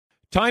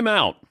Time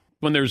out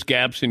when there's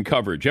gaps in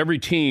coverage. Every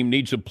team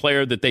needs a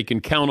player that they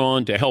can count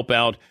on to help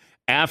out.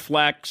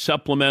 Aflac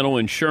Supplemental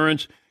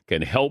Insurance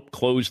can help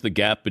close the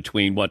gap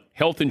between what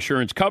health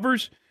insurance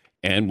covers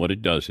and what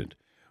it doesn't.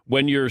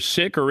 When you're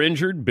sick or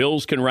injured,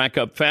 bills can rack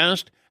up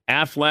fast.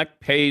 Aflac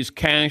pays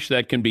cash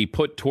that can be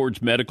put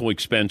towards medical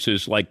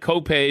expenses like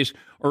copays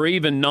or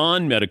even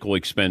non-medical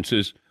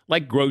expenses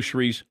like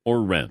groceries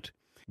or rent.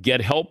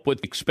 Get help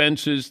with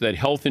expenses that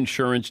health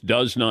insurance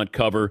does not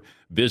cover.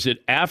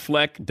 Visit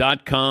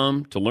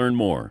Aflac.com to learn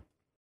more.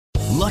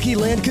 Lucky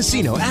Land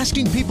Casino,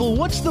 asking people,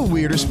 what's the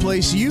weirdest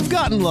place you've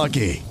gotten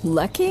lucky?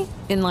 Lucky?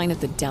 In line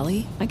at the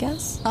deli, I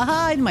guess?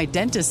 Aha, in my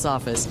dentist's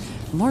office.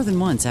 More than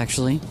once,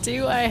 actually.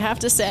 Do I have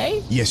to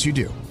say? Yes, you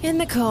do. In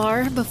the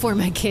car before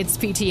my kids'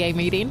 PTA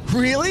meeting.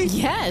 Really?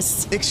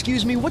 Yes.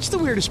 Excuse me, what's the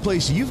weirdest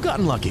place you've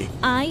gotten lucky?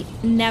 I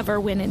never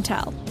win and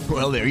tell.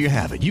 Well, there you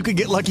have it. You can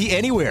get lucky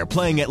anywhere,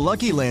 playing at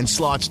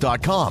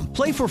LuckyLandSlots.com.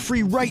 Play for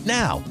free right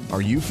now.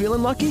 Are you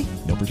feeling lucky?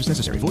 No purchase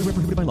necessary. Void where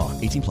prohibited by law.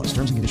 18 plus.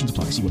 Terms and conditions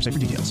apply. See website for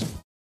details.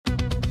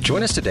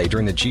 Join us today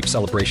during the Jeep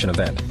Celebration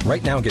event.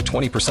 Right now, get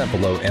 20%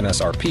 below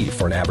MSRP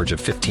for an average of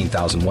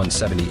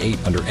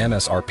 $15,178 under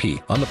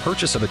MSRP on the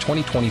purchase of a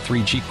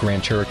 2023 Jeep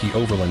Grand Cherokee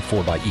Overland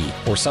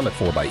 4xE or Summit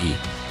 4xE.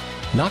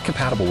 Not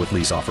compatible with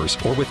lease offers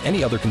or with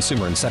any other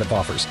consumer incentive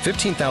offers.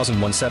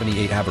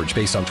 $15,178 average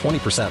based on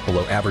 20%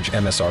 below average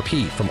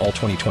MSRP from all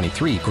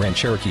 2023 Grand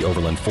Cherokee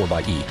Overland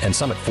 4xE and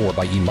Summit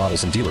 4xE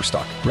models in dealer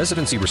stock.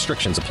 Residency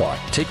restrictions apply.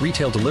 Take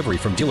retail delivery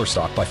from dealer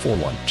stock by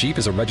 4/1. Jeep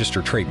is a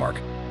registered trademark.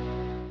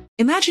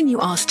 Imagine you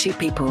ask two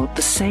people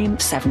the same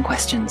 7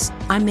 questions.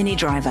 I'm Minnie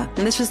Driver,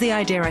 and this was the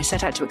idea I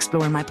set out to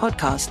explore in my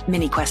podcast,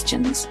 Mini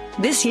Questions.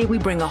 This year, we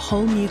bring a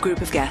whole new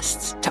group of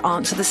guests to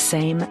answer the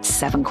same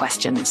 7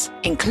 questions,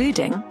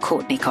 including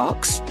Courtney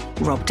Cox,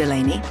 Rob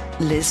Delaney,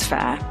 Liz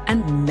Fair,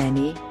 and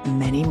many,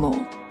 many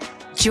more.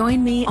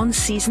 Join me on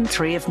Season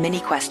 3 of Mini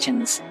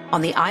Questions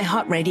on the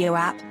iHeartRadio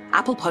app,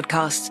 Apple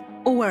Podcasts,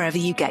 or wherever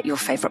you get your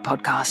favorite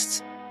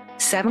podcasts.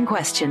 7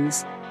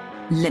 questions,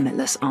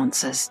 limitless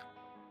answers.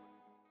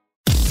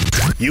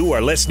 You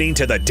are listening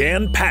to The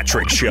Dan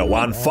Patrick Show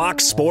on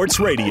Fox Sports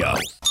Radio.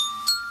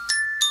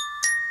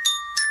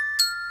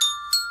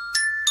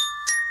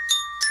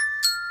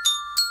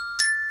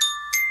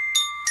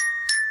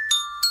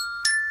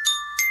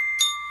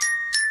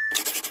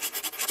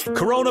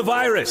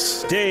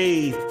 Coronavirus,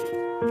 day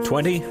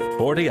 20,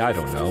 40, I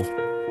don't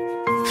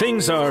know.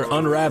 Things are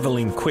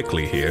unraveling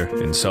quickly here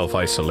in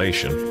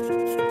self-isolation.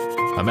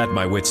 I'm at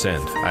my wit's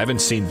end. I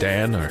haven't seen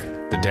Dan or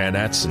the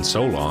Danettes in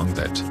so long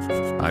that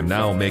I'm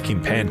now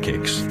making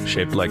pancakes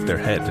shaped like their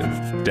head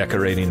and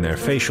decorating their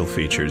facial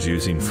features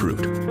using fruit.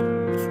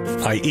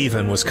 I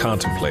even was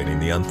contemplating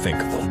the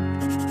unthinkable.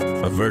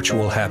 A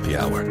virtual happy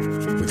hour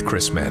with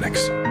Chris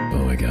Mannix.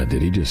 Oh my God,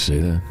 did he just say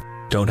that?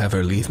 Don't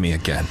ever leave me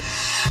again.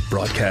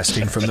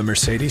 Broadcasting from the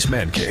Mercedes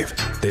Man Cave,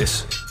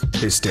 this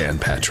is Dan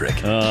Patrick.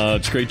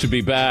 It's great to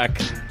be back.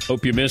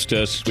 Hope you missed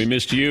us. We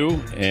missed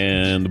you,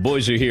 and the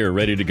boys are here,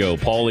 ready to go.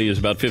 Paulie is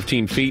about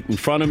 15 feet in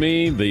front of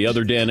me. The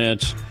other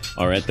Danettes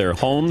are at their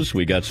homes.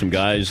 We got some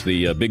guys.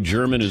 The big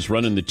German is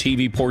running the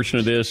TV portion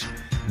of this.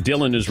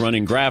 Dylan is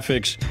running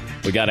graphics.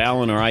 We got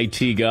Alan, our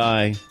IT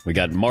guy. We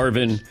got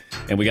Marvin,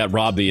 and we got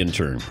Rob, the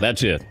intern.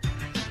 That's it.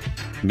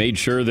 Made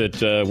sure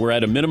that we're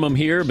at a minimum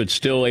here, but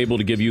still able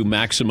to give you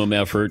maximum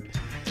effort.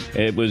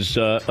 It was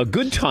a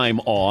good time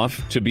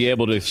off to be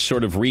able to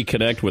sort of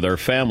reconnect with our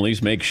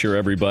families, make sure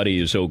everybody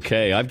is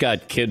okay. I've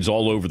got kids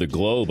all over the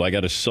globe. I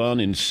got a son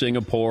in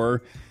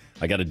Singapore.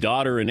 I got a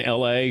daughter in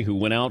L.A. who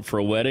went out for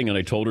a wedding, and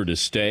I told her to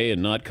stay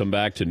and not come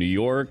back to New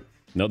York.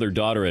 Another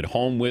daughter at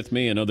home with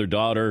me, another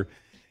daughter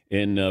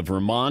in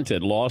Vermont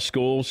at law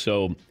school.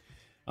 So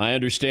I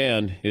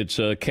understand it's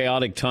a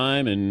chaotic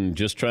time and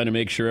just trying to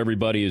make sure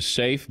everybody is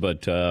safe,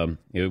 but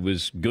it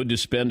was good to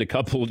spend a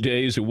couple of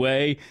days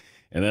away.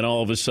 And then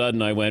all of a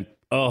sudden I went,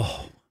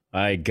 oh,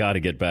 I got to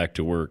get back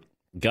to work.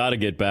 Got to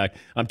get back.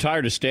 I'm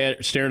tired of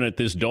staring at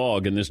this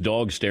dog and this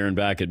dog staring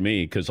back at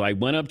me because I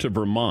went up to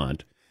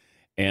Vermont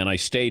and I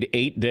stayed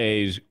 8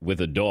 days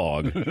with a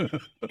dog.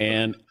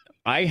 And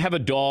I have a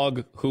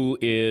dog who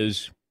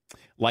is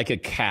like a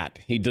cat.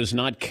 He does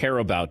not care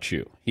about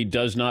you. He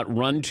does not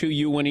run to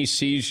you when he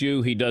sees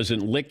you. He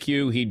doesn't lick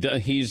you.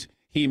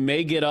 He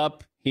may get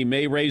up. He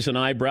may raise an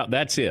eyebrow.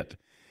 That's it.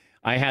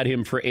 I had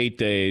him for 8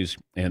 days,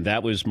 and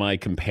that was my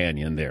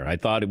companion there. I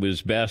thought it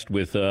was best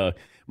with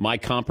my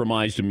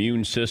compromised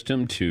immune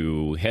system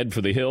to head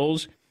for the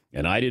hills,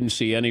 and I didn't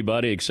see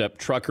anybody except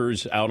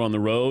truckers out on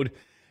the road,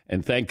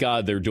 and thank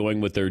God they're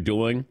doing what they're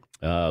doing.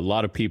 A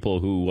lot of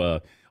people who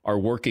are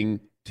working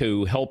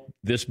to help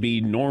this be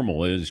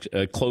normal, as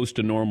close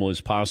to normal as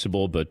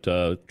possible, but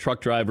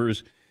truck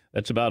drivers,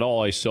 that's about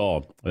all I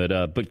saw.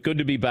 But good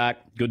to be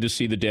back. Good to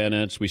see the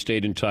Danettes. We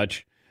stayed in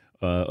touch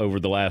over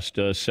the last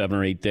 7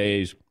 or 8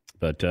 days,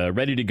 but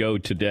ready to go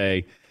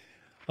today.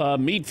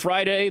 Meat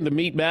Friday, the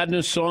Meat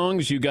Madness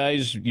songs. You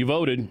guys, you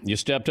voted. You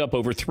stepped up.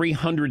 Over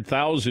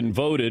 300,000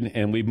 voted,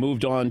 and we've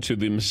moved on to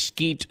the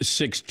Mesquite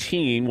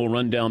 16. We'll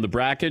run down the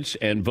brackets,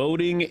 and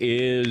voting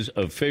is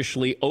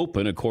officially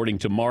open, according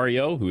to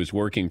Mario, who is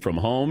working from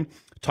home.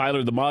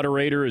 Tyler, the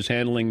moderator, is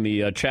handling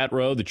the chat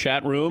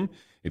room.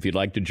 If you'd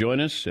like to join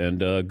us, and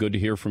good to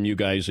hear from you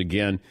guys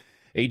again.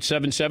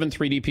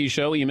 877-3DP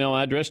Show, email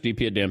address,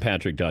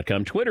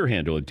 dp@danpatrick.com, Twitter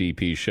handle at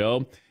DP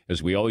Show.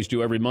 As we always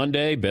do every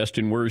Monday, best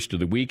and worst of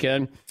the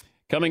weekend.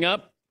 Coming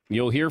up,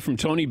 you'll hear from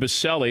Tony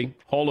Boselli,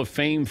 Hall of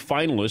Fame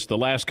finalist the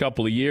last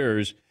couple of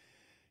years.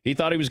 He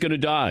thought he was going to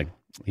die.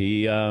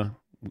 He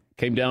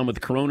came down with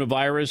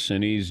coronavirus,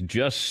 and he's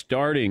just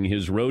starting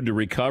his road to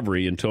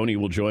recovery, and Tony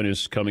will join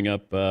us coming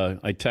up.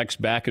 I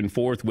text back and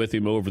forth with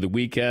him over the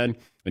weekend,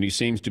 and he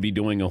seems to be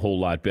doing a whole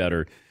lot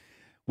better.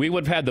 We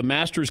would have had the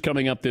Masters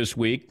coming up this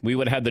week. We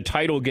would have had the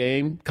title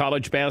game,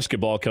 college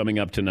basketball, coming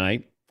up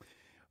tonight.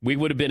 We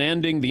would have been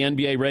ending the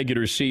NBA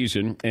regular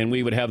season, and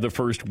we would have the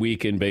first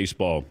week in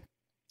baseball.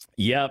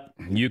 Yep,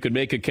 you could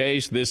make a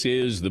case this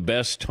is the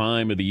best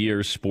time of the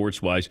year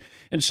sports-wise.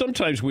 And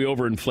sometimes we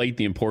overinflate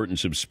the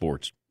importance of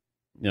sports.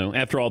 You know,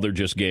 after all, they're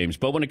just games.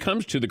 But when it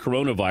comes to the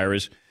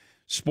coronavirus,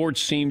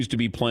 sports seems to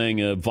be playing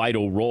a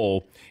vital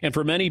role. And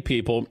for many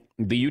people,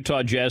 the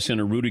Utah Jazz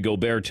center Rudy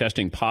Gobert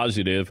testing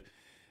positive,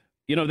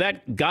 you know,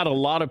 that got a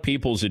lot of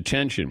people's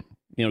attention.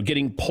 You know,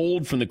 getting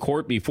pulled from the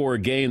court before a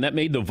game, that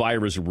made the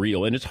virus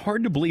real. And it's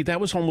hard to believe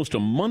that was almost a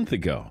month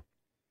ago.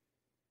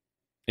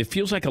 It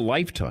feels like a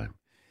lifetime.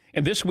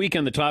 And this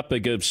weekend, the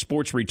topic of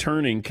sports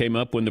returning came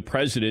up when the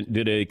president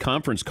did a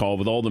conference call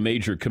with all the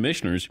major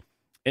commissioners.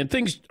 And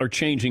things are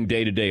changing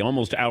day to day,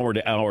 almost hour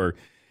to hour.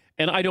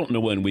 And I don't know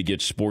when we get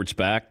sports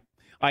back.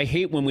 I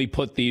hate when we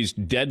put these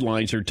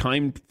deadlines or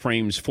time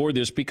frames for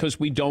this because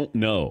we don't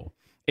know.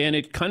 And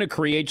it kind of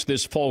creates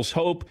this false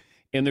hope.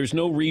 And there's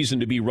no reason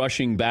to be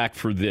rushing back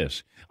for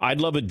this. I'd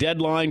love a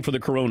deadline for the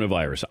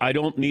coronavirus. I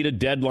don't need a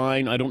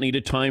deadline. I don't need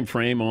a time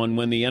frame on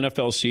when the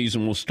NFL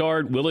season will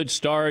start. Will it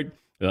start?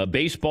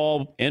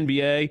 Baseball,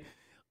 NBA.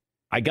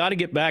 I got to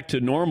get back to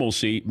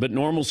normalcy, but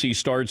normalcy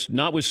starts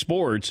not with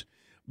sports,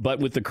 but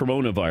with the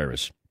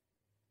coronavirus.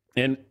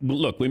 And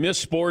look, we miss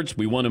sports.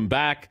 We want them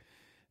back.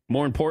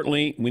 More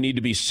importantly, we need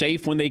to be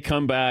safe when they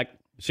come back.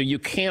 So you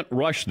can't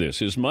rush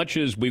this as much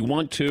as we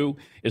want to,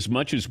 as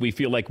much as we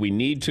feel like we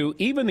need to,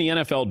 even the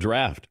NFL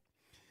draft.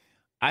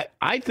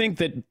 I think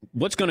that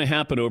what's going to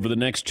happen over the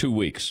next 2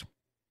 weeks,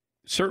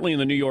 certainly in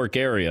the New York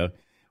area,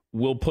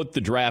 will put the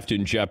draft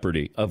in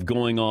jeopardy of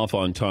going off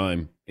on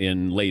time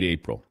in late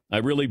April. I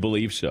really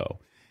believe so.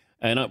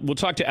 And we'll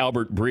talk to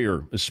Albert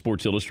Breer, a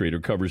Sports Illustrator,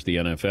 covers the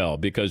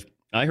NFL, because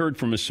I heard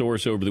from a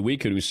source over the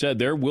weekend who said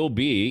there will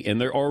be, and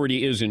there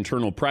already is,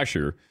 internal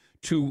pressure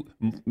to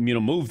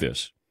move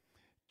this,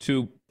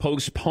 to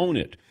postpone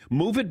it,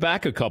 move it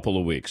back a couple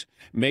of weeks.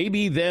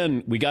 Maybe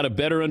then we got a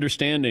better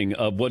understanding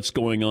of what's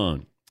going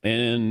on,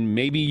 and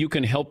maybe you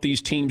can help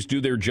these teams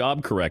do their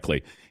job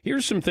correctly.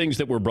 Here's some things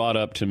that were brought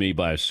up to me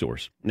by a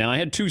source. Now, I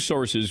had two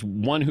sources,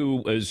 one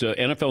who is an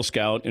NFL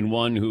scout and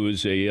one who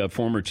is a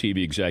former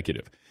TV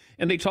executive.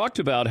 And they talked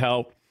about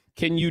how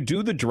can you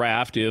do the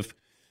draft if,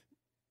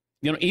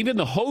 even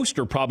the hosts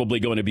are probably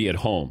going to be at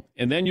home,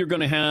 and then you're going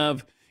to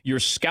have your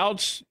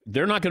scouts,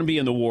 they're not going to be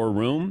in the war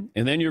room.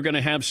 And then you're going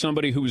to have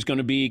somebody who's going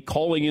to be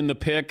calling in the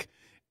pick.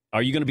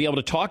 Are you going to be able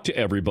to talk to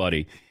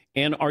everybody?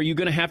 And are you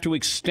going to have to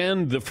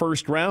extend the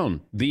first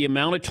round, the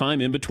amount of time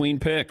in between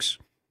picks?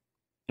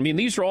 I mean,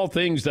 these are all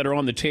things that are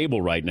on the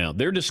table right now.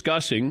 They're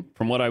discussing,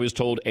 from what I was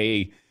told,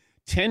 a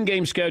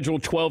 10-game schedule,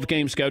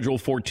 12-game schedule,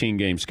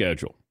 14-game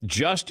schedule,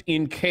 just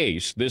in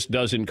case this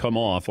doesn't come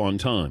off on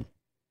time.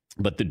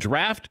 But the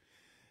draft,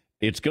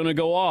 it's going to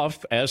go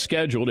off as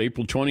scheduled,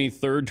 April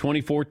 23rd,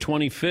 24th,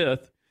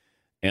 25th.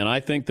 And I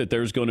think that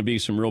there's going to be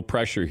some real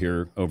pressure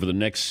here over the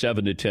next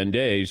 7 to 10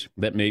 days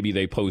that maybe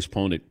they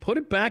postpone it. Put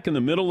it back in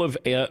the middle of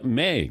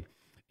May.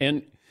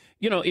 And,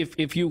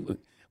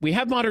 we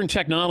have modern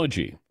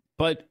technology,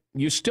 but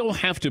you still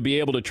have to be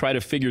able to try to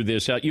figure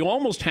this out. You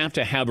almost have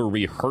to have a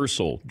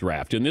rehearsal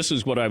draft. And this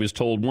is what I was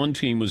told one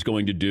team was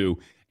going to do,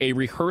 a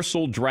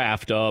rehearsal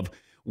draft of,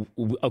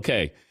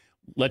 okay,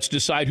 let's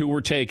decide who we're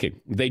taking.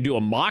 They do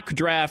a mock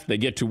draft. They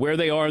get to where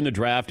they are in the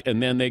draft,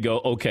 and then they go,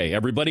 okay,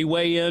 everybody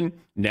weigh in.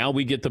 Now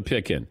we get the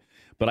pick in.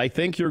 But I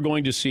think you're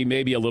going to see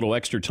maybe a little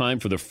extra time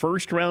for the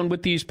first round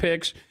with these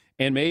picks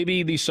and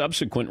maybe the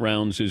subsequent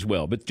rounds as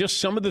well. But just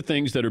some of the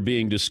things that are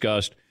being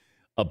discussed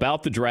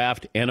about the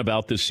draft and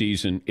about the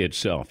season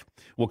itself.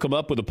 We'll come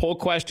up with a poll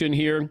question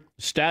here,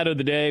 stat of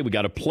the day. We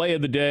got a play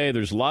of the day.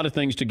 There's a lot of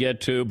things to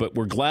get to, but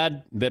we're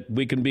glad that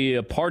we can be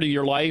a part of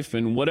your life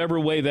in whatever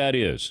way that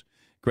is.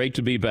 Great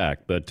to be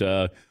back. But,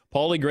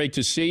 Paulie, great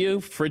to see you.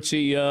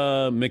 Fritzy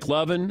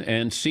McLovin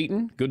and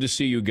Seton, good to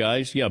see you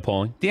guys. Yeah,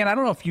 Paulie. Dan, I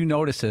don't know if you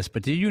noticed this,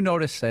 but did you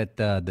notice that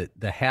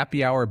the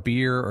happy hour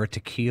beer or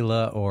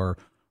tequila or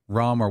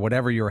rum or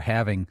whatever you were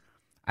having,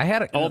 I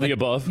had all the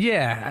above?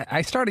 Yeah.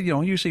 I started,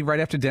 usually right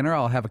after dinner,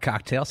 I'll have a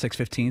cocktail,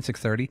 6:15,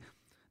 6:30.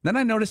 Then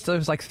I noticed it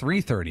was like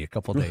 3:30 a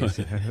couple of days.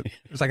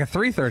 It was like a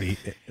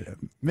 3:30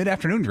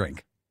 mid-afternoon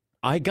drink.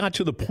 I got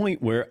to the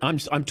point where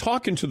I'm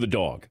talking to the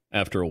dog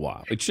after a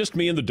while. It's just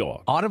me and the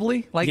dog.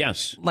 Audibly?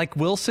 Yes. Like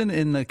Wilson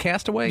in the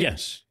Castaway?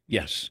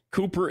 Yes.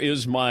 Cooper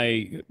is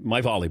my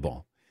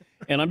volleyball.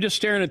 And I'm just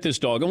staring at this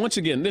dog. And once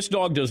again, this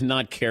dog does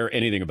not care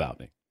anything about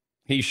me.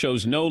 He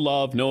shows no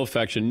love, no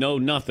affection, no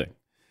nothing.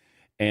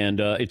 And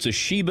it's a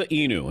Shiba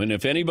Inu. And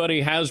if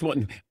anybody has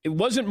one, it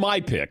wasn't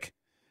my pick.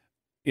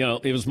 You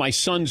know, it was my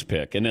son's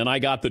pick. And then I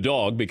got the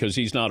dog because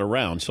he's not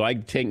around. So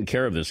I've taken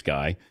care of this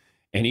guy.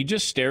 And he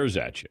just stares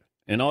at you.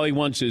 And all he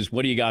wants is,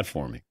 what do you got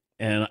for me?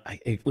 And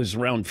it was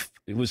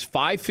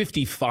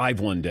 5:55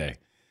 one day.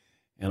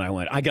 And I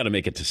went, I got to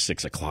make it to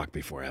 6 o'clock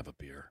before I have a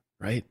beer,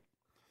 right?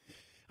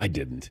 I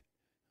didn't.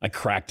 I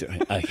cracked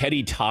a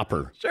heady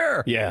topper.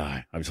 Sure.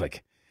 Yeah. I was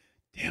like,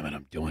 damn it,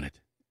 I'm doing it.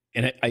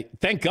 And I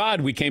thank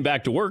God we came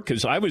back to work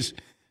because I was,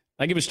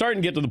 like, it was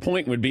starting to get to the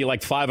point where it would be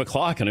like 5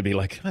 o'clock and I'd be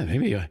like, oh,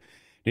 maybe I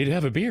need to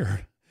have a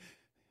beer.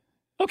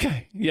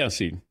 Okay.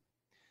 Yes, Eden.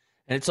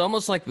 And it's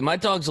almost like my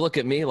dogs look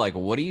at me like,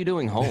 what are you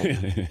doing home?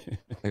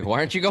 Like, why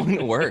aren't you going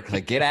to work?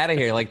 Like, get out of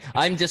here. Like,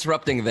 I'm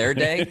disrupting their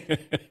day.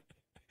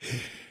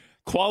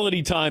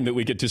 Quality time that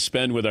we get to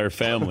spend with our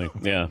family.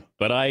 Yeah.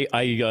 But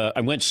I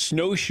went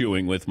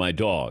snowshoeing with my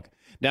dog.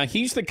 Now,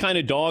 he's the kind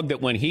of dog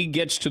that when he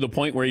gets to the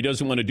point where he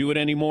doesn't want to do it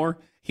anymore,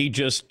 he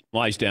just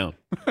lies down.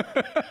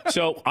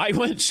 So I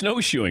went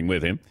snowshoeing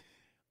with him.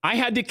 I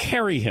had to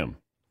carry him.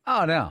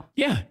 Oh, no.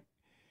 Yeah.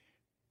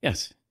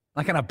 Yes.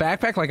 Like in a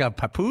backpack, like a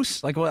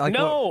papoose? Like what?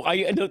 No,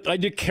 I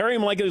did carry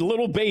him like a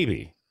little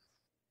baby.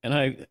 And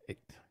I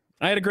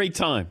had a great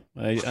time.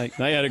 I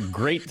had a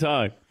great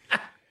time.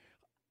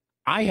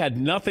 I had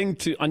nothing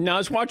to. Now I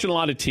was watching a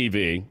lot of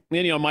TV.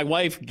 And, my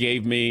wife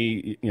gave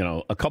me,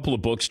 a couple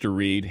of books to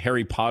read,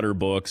 Harry Potter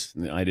books.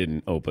 I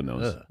didn't open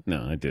those. Ugh.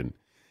 No, I didn't.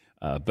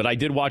 But I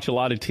did watch a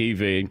lot of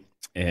TV,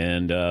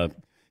 and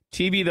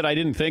TV that I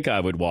didn't think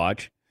I would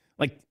watch.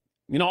 Like,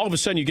 all of a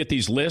sudden you get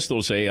these lists.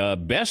 They'll say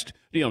best,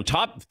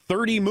 top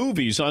 30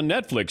 movies on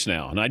Netflix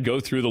now, and I'd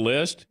go through the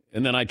list,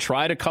 and then I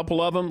tried a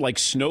couple of them, like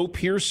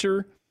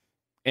Snowpiercer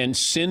and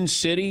Sin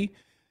City.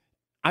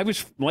 I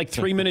was like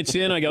 3 minutes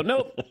in. I go,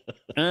 nope,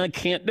 I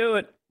can't do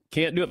it.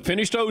 Can't do it.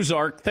 Finished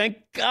Ozark. Thank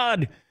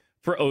God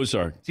for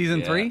Ozark.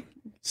 Season 3?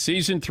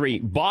 Season 3.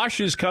 Bosch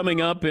is coming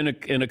up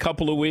in a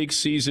couple of weeks.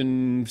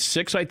 Season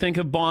 6, I think,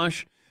 of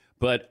Bosch.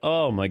 But,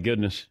 oh, my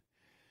goodness.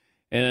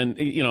 And,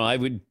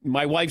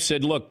 my wife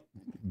said, look,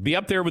 be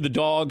up there with the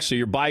dog so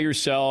you're by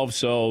yourself.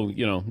 So,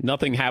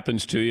 nothing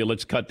happens to you.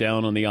 Let's cut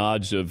down on the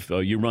odds of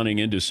you running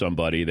into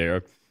somebody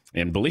there.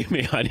 And believe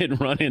me, I didn't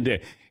run into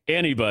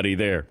anybody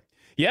there.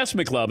 Yes,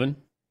 McLovin.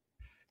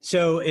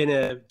 So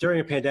during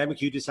a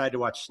pandemic, you decided to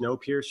watch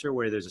Snowpiercer,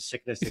 where there's a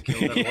sickness that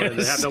kills everyone and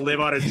they have to live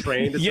on a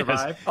train to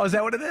survive? Oh, is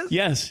that what it is?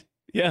 Yes.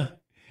 Yeah.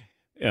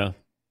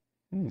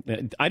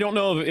 I don't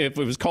know if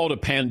it was called a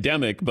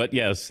pandemic, but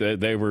yes,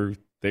 they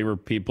were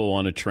people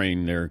on a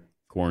train there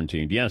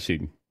quarantined. Yes,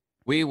 Eden.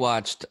 We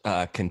watched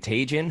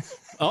Contagion.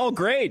 Oh,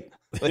 great.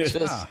 Which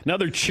is,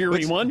 another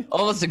cheery one.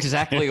 Almost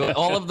exactly.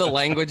 All of the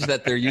language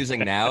that they're using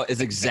now is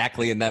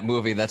exactly in that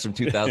movie. That's from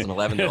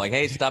 2011. They're like,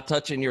 hey, stop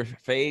touching your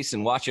face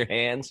and wash your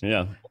hands.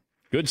 Yeah.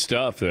 Good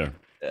stuff there.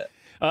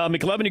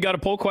 McLevin, you got a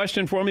poll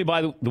question for me?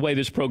 By the way,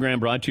 this program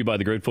brought to you by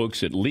the great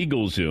folks at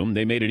LegalZoom.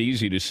 They made it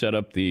easy to set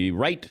up the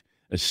right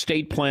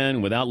estate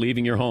plan without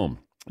leaving your home.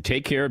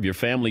 Take care of your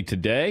family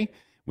today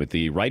with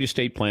the right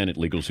estate plan at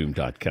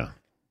LegalZoom.com.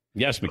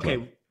 Yes,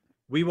 McLevin. Okay.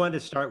 We wanted to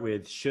start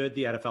with, should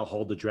the NFL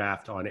hold the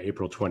draft on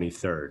April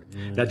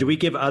 23rd? Now, do we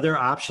give other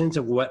options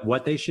of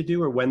what they should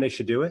do or when they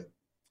should do it?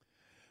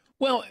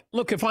 Well,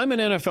 look, if I'm an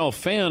NFL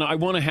fan, I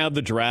want to have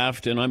the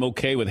draft, and I'm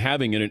okay with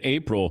having it in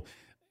April.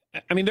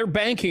 I mean, they're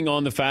banking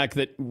on the fact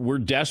that we're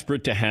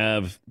desperate to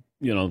have,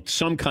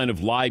 some kind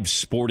of live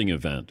sporting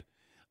event.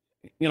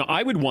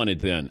 I would want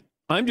it then.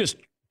 I'm just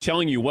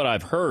telling you what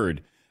I've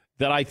heard,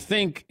 that I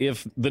think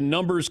if the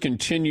numbers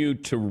continue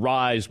to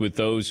rise with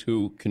those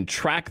who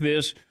contract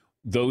this,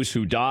 those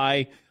who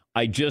die,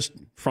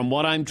 from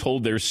what I'm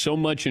told, there's so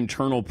much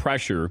internal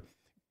pressure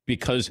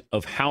because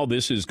of how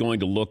this is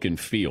going to look and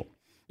feel.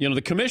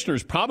 The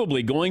commissioner's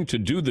probably going to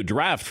do the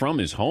draft from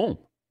his home.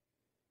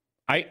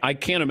 I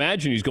can't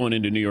imagine he's going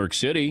into New York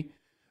City,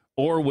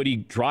 or would he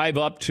drive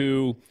up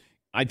to,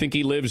 I think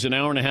he lives an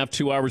hour and a half,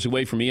 2 hours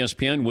away from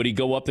ESPN. Would he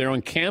go up there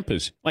on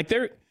campus? Like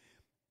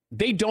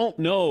they don't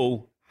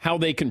know how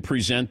they can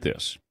present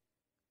this,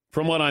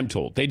 from what I'm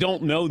told. They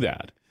don't know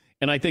that.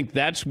 And I think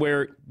that's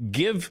where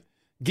give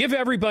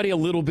everybody a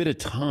little bit of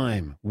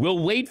time. We'll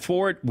wait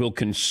for it. We'll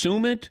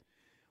consume it.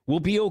 We'll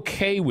be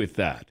okay with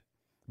that.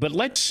 But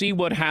let's see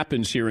what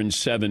happens here in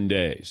 7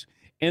 days.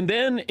 And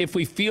then if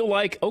we feel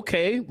like,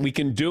 okay, we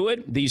can do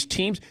it, these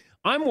teams,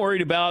 I'm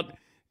worried about,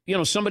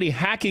 somebody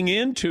hacking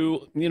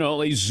into,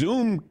 a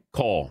Zoom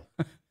call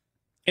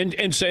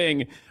and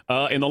saying,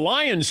 in the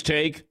Lions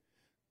take,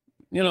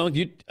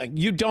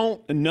 you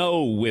don't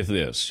know with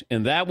this,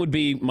 and that would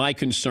be my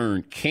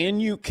concern.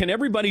 Can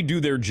everybody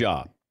do their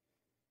job?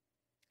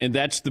 And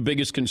that's the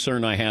biggest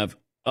concern I have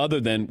other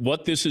than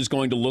what this is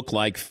going to look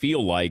like,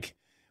 feel like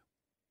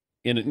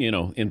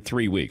in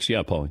 3 weeks.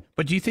 Yeah, Paulie.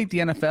 But do you think the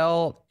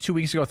NFL 2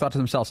 weeks ago thought to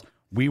themselves,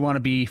 we want to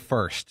be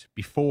first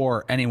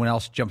before anyone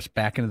else jumps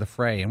back into the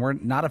fray, and we're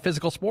not a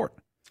physical sport?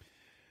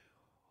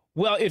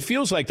 Well, it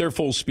feels like they're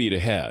full speed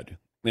ahead.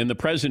 And the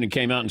president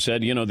came out and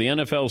said, the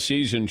NFL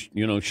season,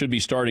 should be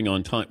starting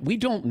on time. We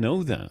don't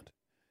know that.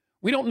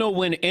 We don't know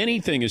when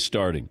anything is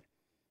starting.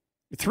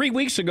 3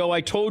 weeks ago, I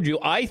told you,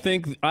 I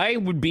think I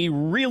would be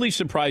really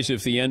surprised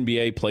if the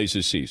NBA plays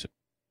this season.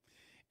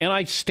 And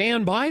I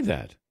stand by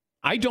that.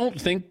 I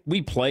don't think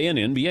we play an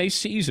NBA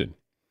season.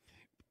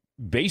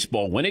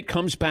 Baseball, when it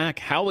comes back,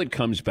 how it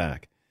comes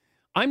back.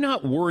 I'm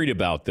not worried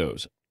about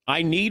those.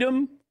 I need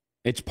them.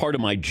 It's part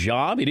of my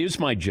job. It is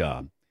my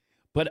job.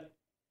 But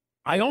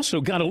I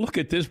also got to look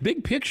at this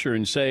big picture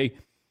and say,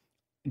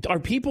 are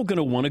people going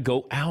to want to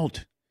go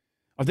out?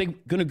 Are they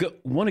going to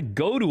want to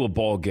go to a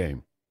ball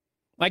game?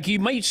 Like you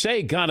might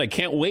say, God, I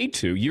can't wait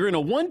to. You're in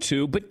a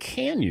 1-2, but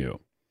can you?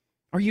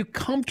 Are you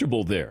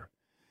comfortable there?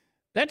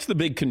 That's the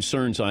big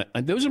concerns.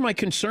 Those are my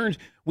concerns.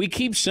 We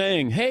keep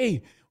saying,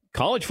 hey,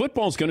 college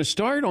football is going to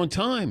start on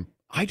time.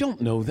 I don't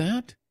know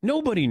that.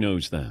 Nobody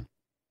knows that.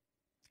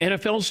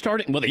 NFL's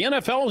starting. Well, the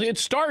NFL, it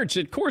starts.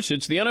 Of course,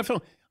 it's the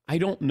NFL. I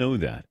don't know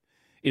that.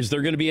 Is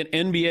there going to be an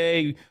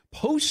NBA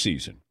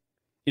postseason?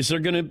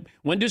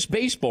 When does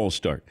baseball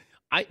start?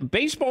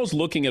 Baseball's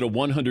looking at a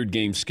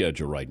 100-game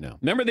schedule right now.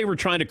 Remember they were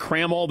trying to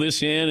cram all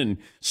this in, and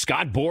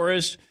Scott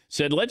Boras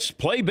said, let's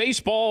play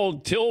baseball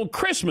till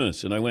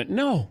Christmas. And I went,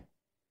 no.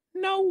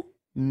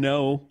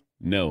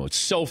 It's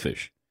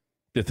selfish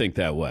to think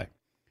that way.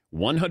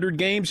 100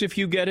 games, if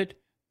you get it,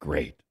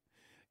 great.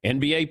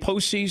 NBA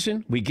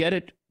postseason, we get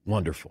it,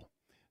 wonderful.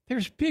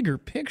 There's bigger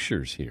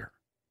pictures here.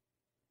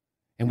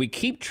 And we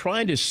keep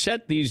trying to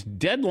set these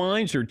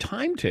deadlines or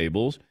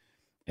timetables,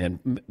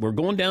 and we're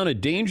going down a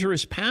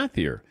dangerous path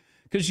here.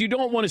 Because you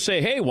don't want to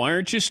say, hey, why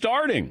aren't you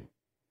starting?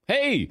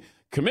 Hey,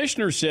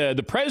 commissioner said,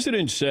 the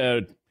president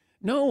said.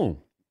 No,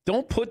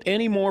 don't put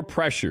any more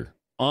pressure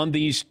on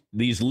these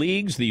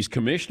leagues, these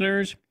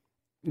commissioners.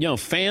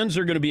 Fans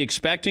are going to be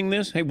expecting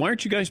this. Hey, why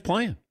aren't you guys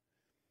playing?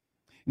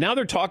 Now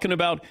they're talking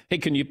about, hey,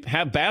 can you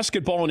have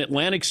basketball in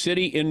Atlantic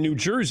City in New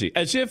Jersey?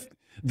 As if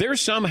they're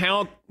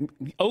somehow,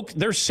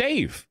 they're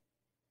safe.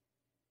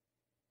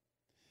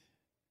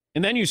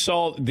 And then you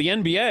saw the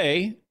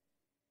NBA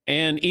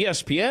and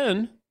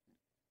ESPN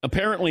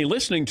apparently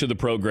listening to the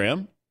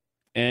program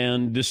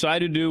and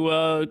decided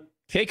to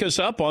take us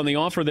up on the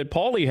offer that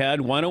Paulie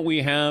had. Why don't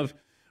we have,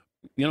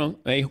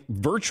 a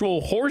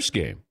virtual horse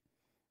game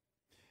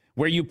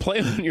where you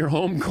play on your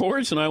home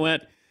course? And I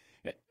went,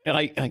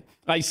 and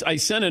I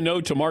sent a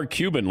note to Mark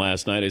Cuban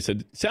last night. I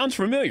said, sounds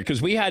familiar,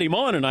 because we had him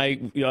on, and I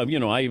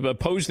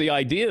opposed the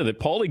idea that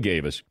Paulie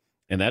gave us,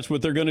 and that's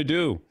what they're going to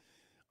do.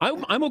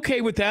 I'm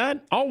okay with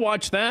that. I'll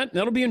watch that.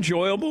 That'll be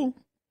enjoyable.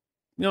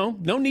 No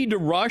need to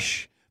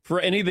rush for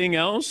anything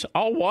else.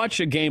 I'll watch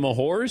a game of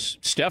horse.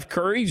 Steph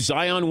Curry,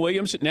 Zion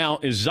Williamson. Now,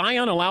 is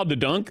Zion allowed to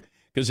dunk?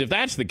 Because if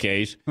that's the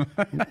case,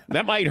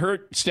 that might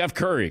hurt Steph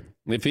Curry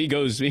if he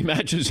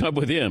matches up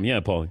with him.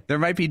 Yeah, Paulie. There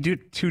might be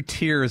two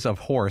tiers of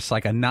horse,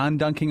 like a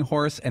non-dunking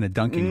horse and a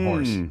dunking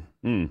horse.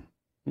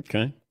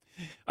 Okay.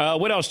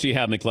 What else do you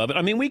have, McLevin?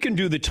 I mean, we can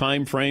do the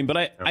time frame, but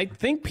I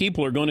think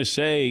people are going to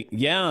say,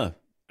 yeah.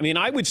 I mean,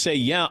 I would say,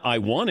 yeah, I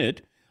want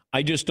it.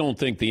 I just don't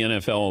think the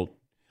NFL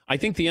 – I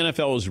think the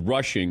NFL is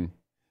rushing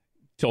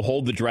to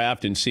hold the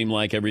draft and seem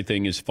like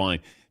everything is fine.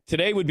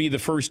 Today would be the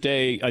first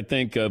day, I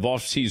think, of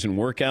off-season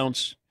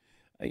workouts.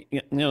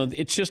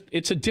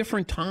 It's a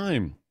different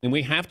time, and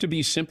we have to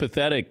be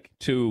sympathetic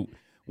to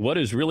what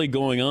is really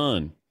going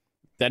on.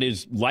 That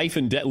is life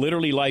and death,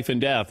 literally life and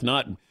death,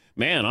 not,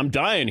 man, I'm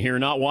dying here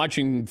not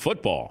watching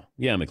football.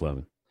 Yeah,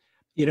 McLevin.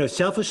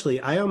 Selfishly,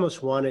 I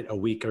almost want it a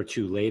week or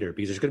two later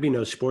because there's going to be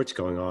no sports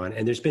going on,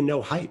 and there's been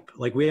no hype.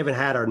 Like, we haven't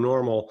had our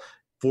normal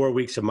 4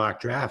 weeks of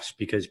mock drafts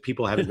because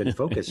people haven't been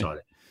focused on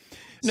it.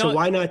 So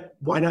why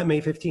not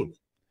May 15th?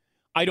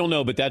 I don't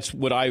know, but that's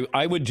what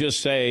I would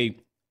just say.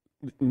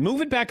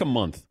 Move it back a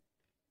month.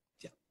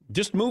 Yeah.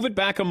 Just move it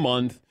back a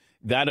month.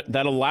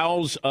 That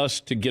allows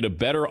us to get a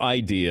better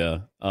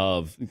idea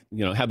of,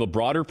 have a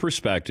broader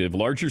perspective,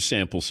 larger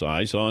sample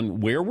size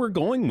on where we're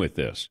going with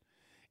this,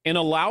 and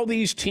allow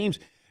these teams,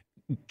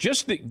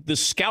 just the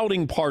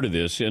scouting part of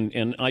this.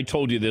 And I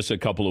told you this a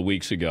couple of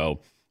weeks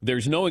ago.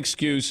 There's no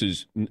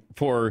excuses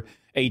for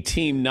a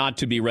team not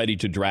to be ready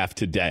to draft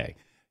today.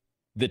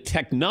 The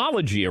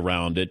technology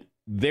around it,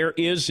 there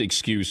is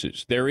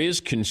excuses. There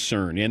is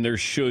concern, and there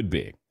should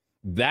be.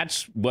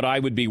 That's what I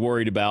would be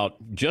worried about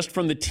just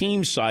from the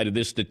team side of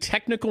this, the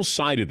technical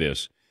side of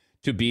this,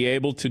 to be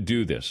able to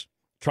do this.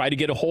 Try to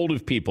get a hold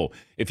of people.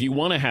 If you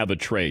want to have a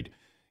trade,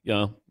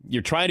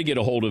 you're trying to get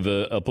a hold of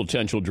a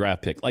potential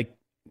draft pick. Like,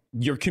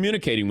 you're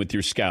communicating with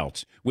your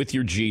scouts, with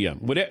your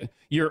GM,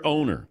 your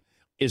owner.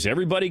 Is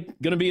everybody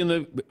going to be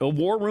in a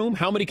war room?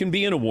 How many can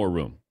be in a war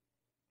room?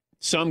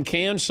 Some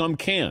can, some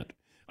can't.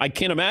 I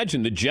can't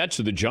imagine the Jets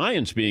or the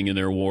Giants being in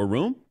their war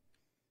room.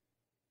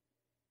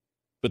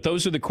 But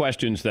those are the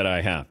questions that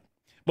I have.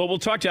 But we'll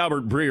talk to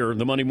Albert Breer,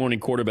 the Monday morning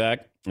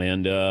quarterback,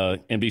 and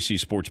NBC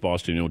Sports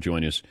Boston will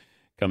join us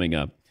coming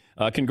up.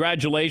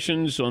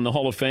 Congratulations on the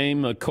Hall of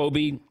Fame.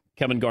 Kobe,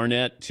 Kevin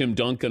Garnett, Tim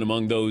Duncan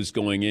among those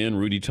going in,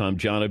 Rudy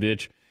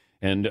Tomjanovich.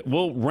 And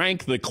we'll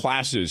rank the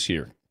classes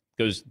here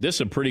because this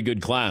is a pretty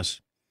good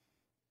class.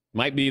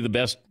 Might be the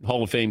best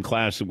Hall of Fame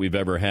class that we've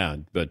ever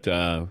had, but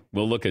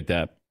we'll look at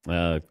that.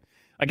 I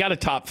got a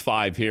top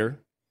 5 here.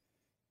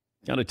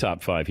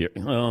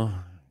 Oh.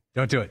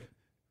 Don't do it.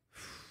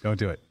 Don't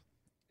do it.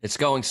 It's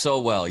going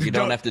so well. You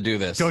don't have to do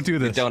this. Don't do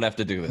this. You don't have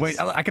to do this. Wait,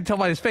 I can tell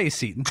by his face,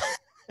 Seton.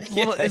 His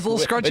little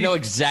scrunchy. I know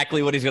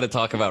exactly what he's going to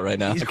talk about right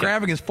now. He's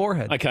grabbing his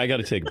forehead. Okay, I got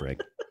to take a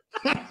break.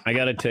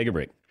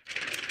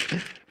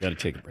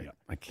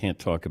 I can't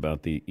talk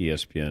about the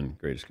ESPN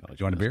Greatest College.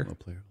 You want a beer?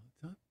 Player.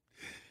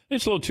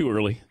 It's a little too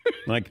early.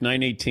 Like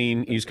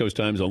 9:18 East Coast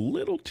time is a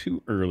little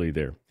too early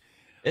there.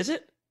 Is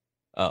it?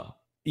 Oh.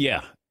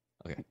 Yeah.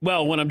 Okay.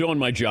 Well, when I'm doing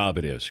my job,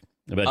 it is.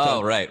 But,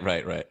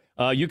 right.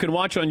 You can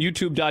watch on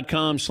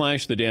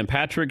youtube.com/The Dan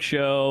Patrick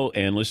Show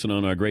and listen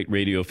on our great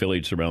radio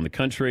affiliates around the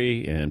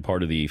country and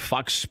part of the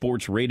Fox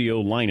Sports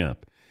Radio lineup.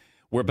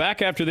 We're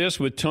back after this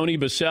with Tony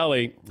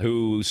Boselli,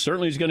 who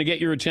certainly is going to get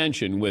your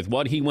attention with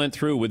what he went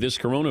through with this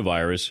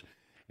coronavirus,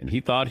 and he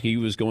thought he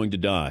was going to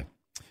die.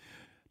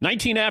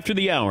 19 after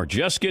the hour,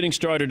 just getting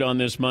started on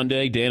this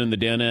Monday. Dan and the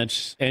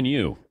Danettes and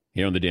you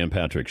here on The Dan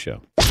Patrick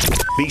Show.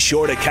 Be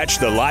sure to catch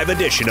the live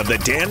edition of The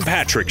Dan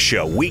Patrick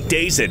Show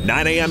weekdays at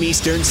 9 a.m.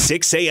 Eastern,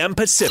 6 a.m.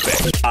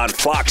 Pacific on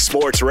Fox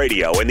Sports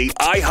Radio and the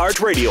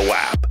iHeartRadio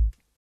app.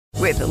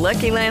 With the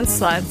Lucky Land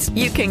Slots,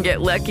 you can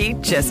get lucky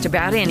just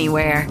about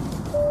anywhere.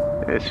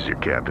 This is your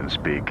captain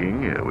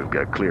speaking. We've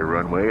got clear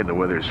runway and the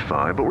weather's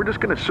fine, but we're just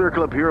going to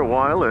circle up here a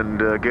while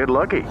and get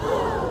lucky.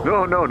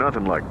 No,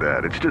 nothing like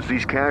that. It's just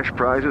these cash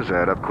prizes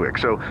add up quick.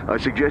 So I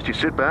suggest you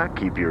sit back,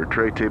 keep your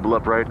tray table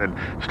upright, and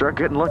start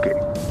getting lucky.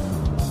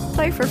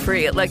 Play for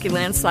free at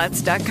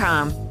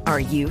LuckyLandSlots.com. Are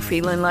you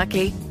feeling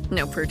lucky?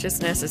 No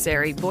purchase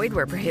necessary. Void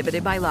where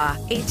prohibited by law.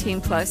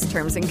 18+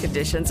 terms and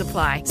conditions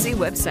apply. See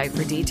website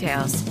for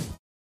details.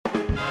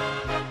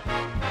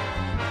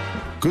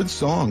 Good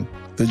song.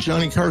 The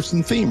Johnny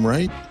Carson theme,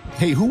 right?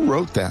 Hey, who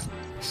wrote that?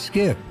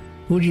 Skip,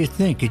 who do you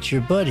think? It's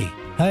your buddy.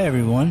 Hi,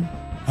 everyone.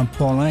 I'm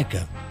Paul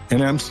Anka.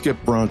 And I'm Skip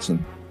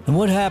Bronson. And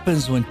what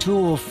happens when two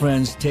old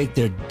friends take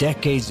their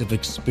decades of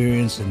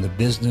experience in the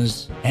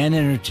business and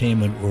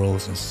entertainment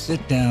worlds and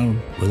sit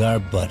down with our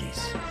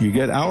buddies? You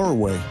get Our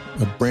Way,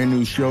 a brand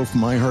new show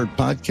from iHeart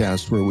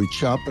Podcast where we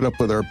chop it up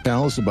with our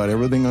pals about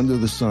everything under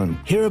the sun.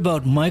 Hear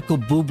about Michael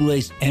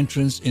Bublé's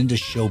entrance into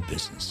show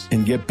business.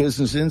 And get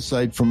business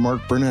insight from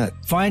Mark Burnett.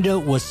 Find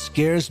out what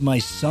scares my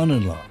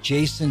son-in-law,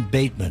 Jason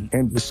Bateman.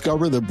 And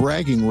discover the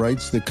bragging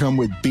rights that come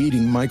with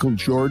beating Michael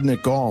Jordan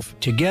at golf.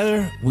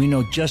 Together, we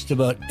know just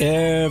about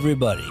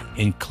everybody,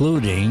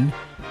 including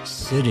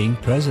sitting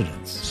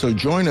presidents. So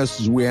join us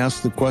as we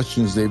ask the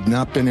questions they've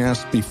not been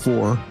asked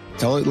before,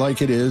 tell it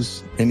like it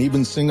is, and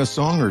even sing a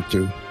song or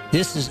two.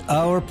 This is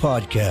our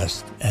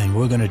podcast, and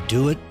we're going to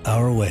do it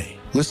our way.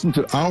 Listen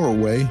to Our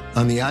Way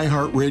on the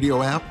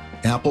iHeartRadio app,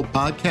 Apple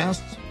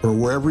Podcasts, or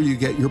wherever you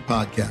get your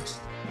podcasts.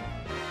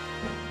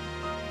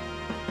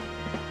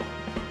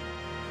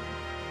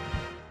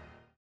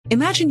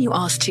 Imagine you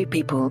ask two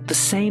people the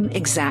same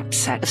exact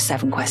set of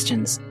 7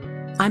 questions.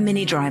 I'm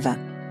Minnie Driver,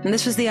 and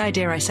this was the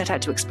idea I set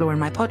out to explore in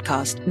my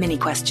podcast, Mini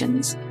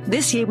Questions.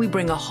 This year, we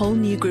bring a whole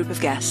new group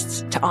of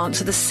guests to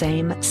answer the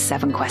same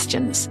 7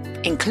 questions,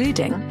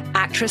 including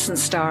actress and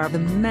star of the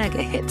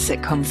mega hit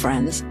sitcom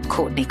Friends,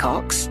 Courtney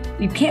Cox.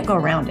 You can't go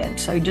around it,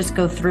 so you just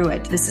go through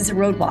it. This is a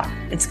roadblock.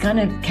 It's going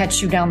to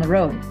catch you down the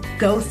road.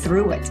 Go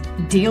through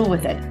it. Deal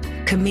with it.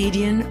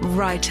 Comedian,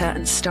 writer,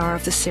 and star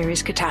of the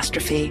series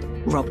Catastrophe,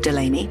 Rob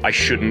Delaney. I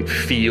shouldn't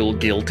feel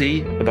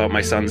guilty about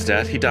my son's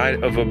death. He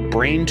died of a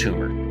brain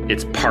tumor.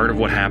 It's part of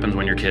what happens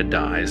when your kid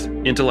dies.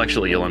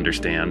 Intellectually, you'll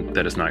understand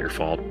that it's not your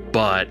fault,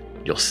 but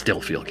you'll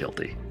still feel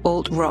guilty.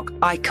 Alt-rock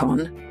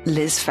icon,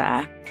 Liz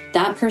Phair.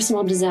 That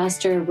personal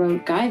disaster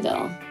wrote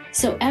Guyville.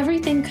 So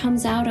everything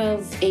comes out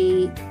of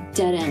a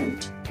dead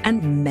end.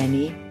 And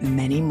many,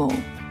 many more.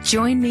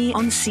 Join me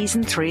on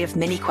Season 3 of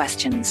Mini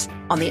Questions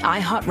on the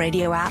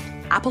iHeartRadio app,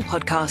 Apple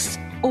Podcasts,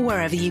 or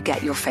wherever you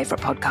get your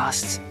favorite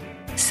podcasts.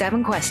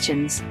 7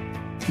 questions,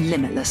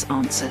 limitless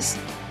answers.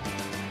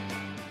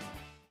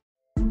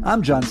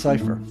 I'm John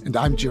Cipher. And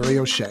I'm Jerry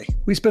O'Shea.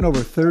 We spent over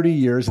 30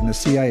 years in the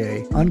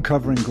CIA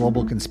uncovering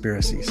global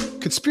conspiracies.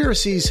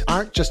 Conspiracies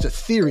aren't just a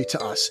theory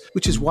to us,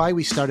 which is why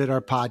we started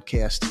our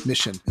podcast,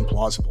 Mission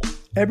Implausible.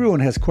 Everyone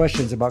has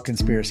questions about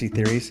conspiracy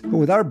theories, but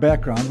with our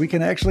background, we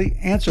can actually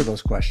answer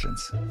those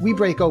questions. We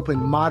break open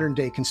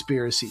modern-day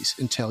conspiracies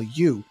and tell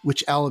you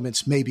which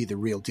elements may be the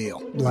real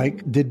deal.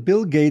 Like, did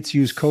Bill Gates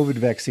use COVID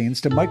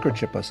vaccines to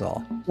microchip us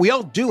all? We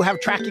all do have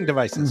tracking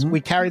devices. We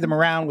carry them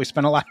around. We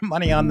spend a lot of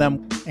money on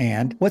them.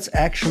 And what's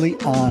actually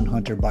on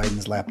Hunter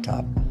Biden's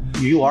laptop?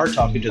 You are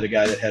talking to the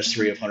guy that has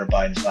 3 of Hunter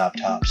Biden's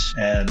laptops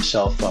and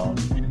cell phone.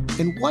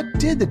 And what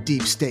did the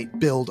deep state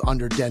build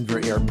under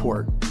Denver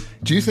Airport?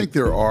 Do you think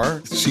there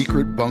are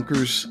secret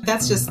bunkers?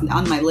 That's just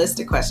on my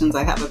list of questions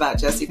I have about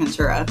Jesse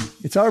Ventura.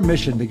 It's our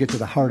mission to get to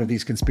the heart of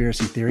these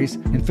conspiracy theories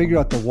and figure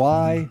out the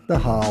why, the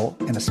how,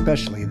 and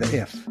especially the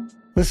if.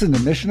 Listen to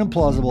Mission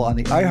Implausible on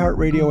the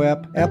iHeartRadio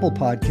app, Apple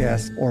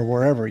Podcasts, or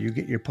wherever you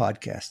get your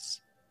podcasts.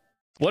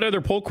 What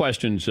other poll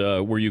questions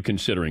were you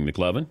considering,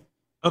 McLevin?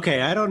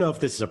 Okay, I don't know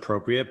if this is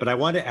appropriate, but I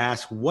want to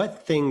ask,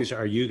 what things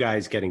are you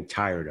guys getting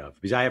tired of?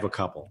 Because I have a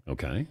couple.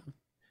 Okay.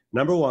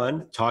 Number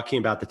one, talking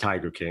about the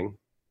Tiger King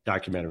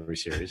documentary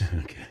series.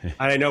 Okay.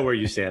 I know where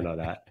you stand on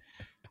that.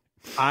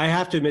 I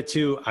have to admit,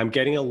 too, I'm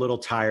getting a little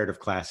tired of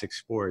classic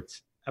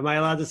sports. Am I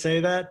allowed to say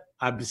that?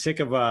 I'm sick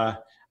of, I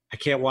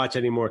can't watch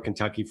any more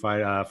Kentucky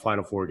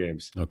Final Four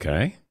games.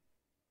 Okay.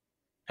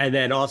 And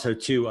then also,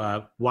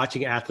 too,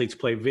 watching athletes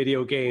play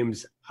video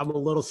games. I'm a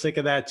little sick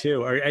of that,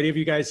 too. Are any of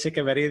you guys sick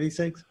of any of these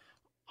things?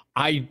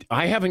 I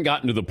haven't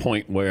gotten to the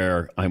point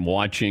where I'm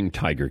watching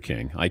Tiger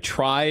King. I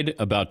tried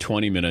about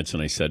 20 minutes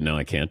and I said, no,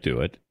 I can't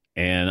do it.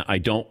 And I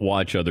don't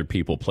watch other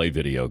people play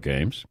video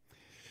games.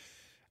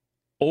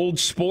 Old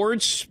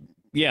sports,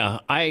 yeah,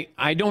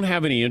 I don't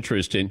have any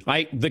interest in.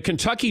 The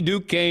Kentucky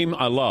Duke game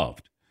I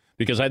loved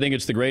because I think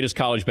it's the greatest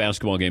college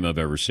basketball game I've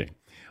ever seen.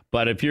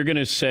 But if you're going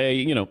to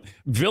say,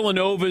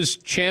 Villanova's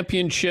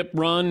championship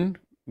run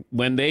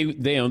when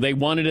they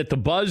won it at the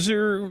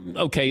buzzer,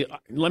 okay,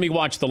 let me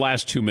watch the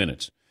last 2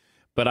 minutes.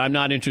 But I'm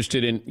not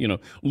interested in,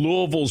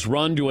 Louisville's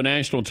run to a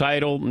national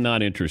title.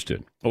 Not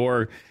interested.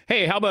 Or,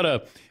 hey, how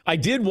about I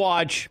did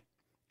watch,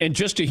 and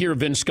just to hear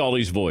Vin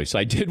Scully's voice,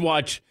 I did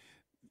watch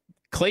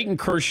Clayton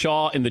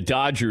Kershaw and the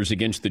Dodgers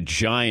against the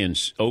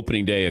Giants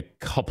opening day a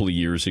couple of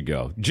years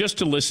ago, just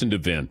to listen to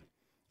Vin.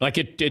 Like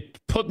it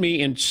put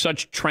me in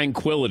such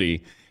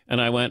tranquility, and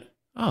I went,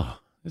 oh,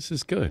 this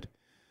is good.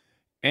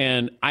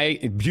 And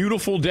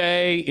beautiful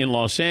day in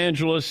Los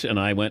Angeles, and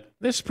I went,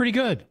 this is pretty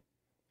good.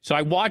 So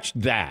I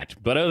watched that,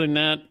 but other than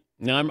that,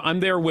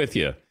 I'm there with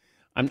you.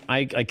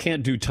 I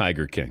can't do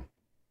Tiger King,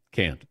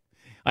 can't.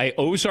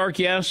 Ozark,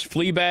 yes.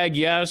 Fleabag,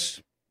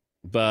 yes.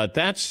 But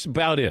that's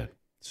about it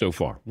so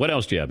far. What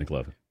else do you have,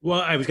 McLevin?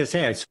 Well, I was going to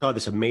say, I saw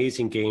this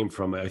amazing game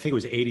from, I think it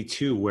was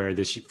 82, where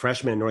this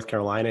freshman in North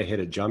Carolina hit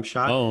a jump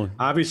shot. Oh.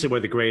 Obviously, one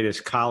of the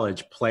greatest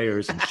college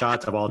players and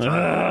shots of all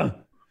time.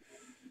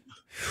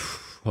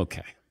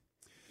 Okay.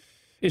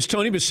 Is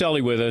Tony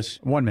Boselli with us?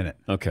 1 minute.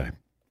 Okay.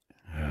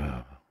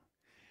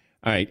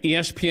 All right.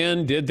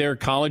 ESPN did their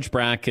college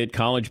bracket,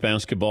 college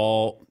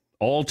basketball,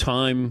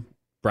 all-time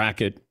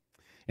bracket,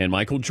 and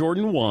Michael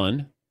Jordan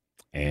won.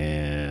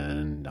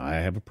 And I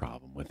have a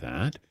problem with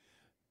that.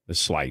 The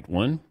slight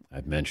one.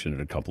 I've mentioned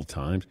it a couple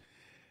times.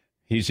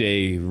 He's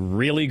a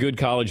really good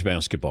college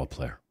basketball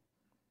player.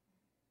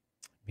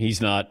 He's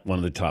not one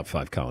of the top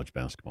 5 college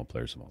basketball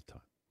players of all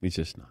time. He's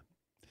just not.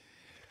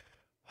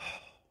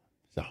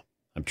 So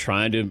I'm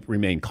trying to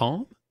remain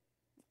calm.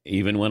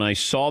 Even when I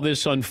saw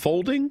this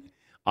unfolding,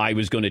 I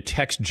was going to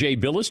text Jay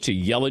Billis to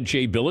yell at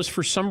Jay Billis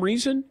for some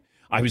reason.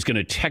 I was going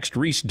to text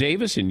Reese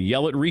Davis and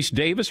yell at Reese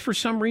Davis for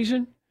some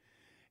reason.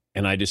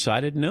 And I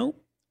decided, no,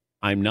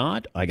 I'm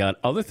not. I got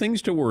other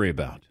things to worry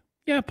about.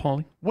 Yeah,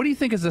 Paulie. What do you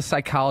think is the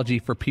psychology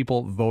for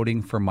people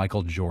voting for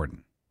Michael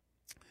Jordan?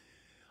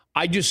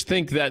 I just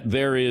think that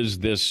there is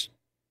this,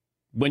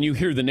 when you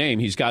hear the name,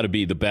 he's got to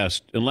be the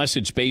best. Unless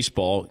it's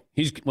baseball,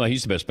 he's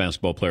the best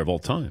basketball player of all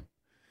time.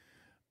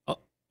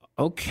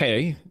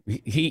 Okay.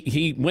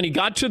 He when he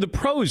got to the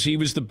pros, he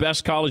was the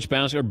best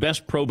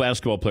best pro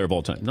basketball player of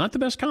all time. Not the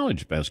best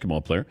college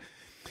basketball player.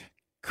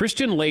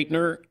 Christian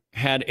Laettner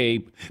had a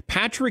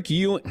Patrick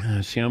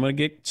Ewing. See, I'm going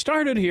to get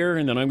started here,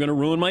 and then I'm going to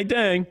ruin my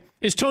day.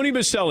 Is Tony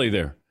Boselli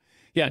there?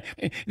 Yeah.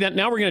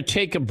 Now we're going to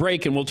take a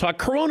break, and we'll talk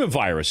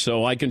coronavirus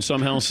so I can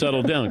somehow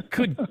settle down.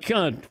 Good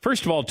God.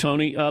 First of all,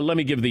 Tony, let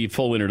me give the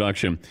full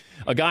introduction.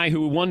 A guy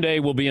who one day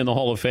will be in the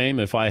Hall of Fame,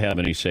 if I have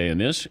any say in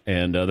this,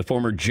 and the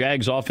former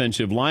Jags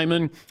offensive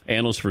lineman,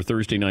 analyst for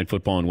Thursday Night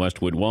Football in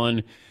Westwood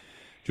One,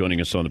 joining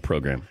us on the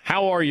program.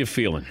 How are you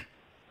feeling?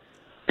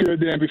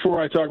 Good, Dan.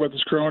 Before I talk about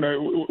this corona,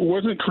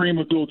 wasn't Kareem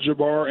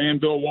Abdul-Jabbar and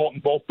Bill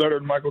Walton both better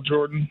than Michagle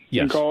Jordan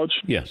in college?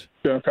 Yes.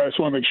 Yeah, okay. I just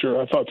want to make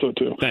sure. I thought so,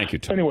 too. Thank you,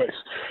 Tom. Anyways,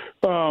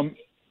 I'm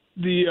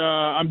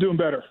doing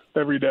better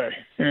every day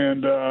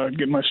and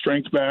getting my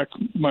strength back.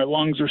 My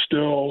lungs are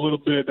still a little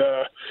bit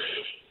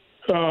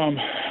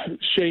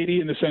shady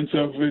in the sense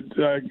of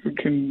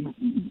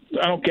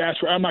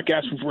I'm not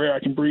gasping for air. I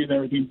can breathe and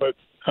everything, but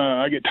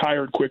I get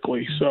tired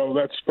quickly. So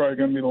that's probably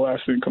going to be the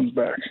last thing that comes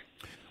back.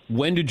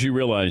 When did you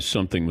realize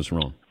something was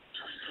wrong?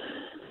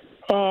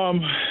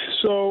 Probably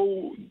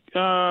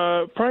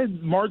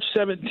March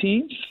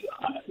 17th,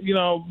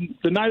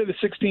 the night of the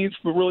 16th,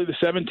 but really the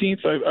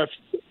 17th,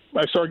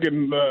 I started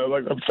getting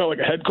I felt like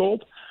a head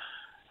cold.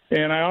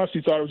 And I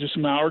honestly thought it was just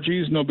some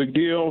allergies, no big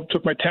deal.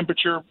 Took my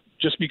temperature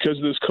just because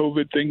of this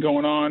COVID thing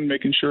going on,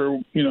 making sure,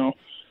 I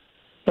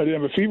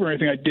didn't have a fever or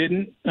anything. I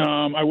didn't.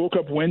 I woke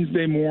up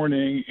Wednesday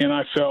morning and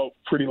I felt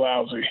pretty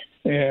lousy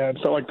and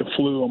felt like the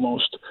flu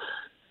almost.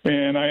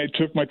 And I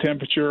took my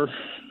temperature,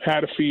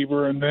 had a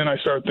fever, and then I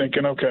started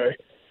thinking, okay,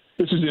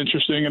 this is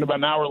interesting. And about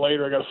an hour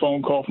later, I got a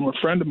phone call from a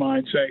friend of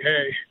mine saying,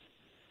 hey,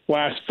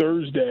 last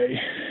Thursday,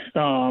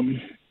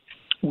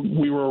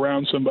 we were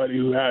around somebody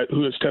who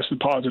has tested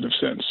positive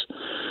since.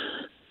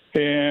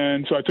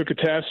 And so I took a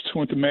test,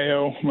 went to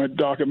Mayo, my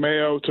doc at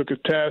Mayo, took a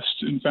test,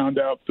 and found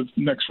out the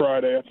next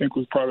Friday, I think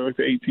was probably like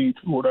the 18th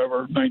or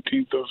whatever,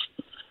 19th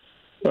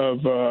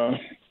of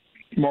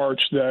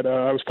March, that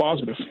I was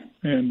positive.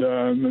 And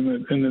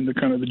then the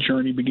kind of the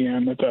journey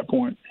began at that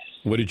point.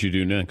 What did you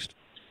do next?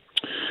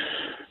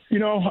 You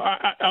know,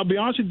 I'll be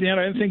honest with you, Dan,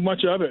 I didn't think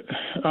much of it.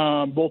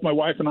 Both my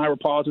wife and I were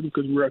positive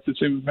because we were at the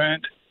same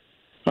event.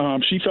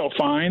 She felt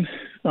fine.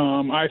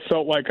 I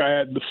felt like I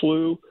had the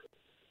flu.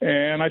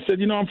 And I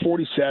said, you know, I'm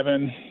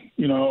 47,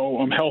 you know,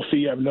 I'm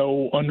healthy, I have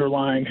no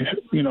underlying,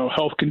 you know,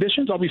 health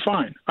conditions, I'll be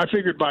fine. I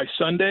figured by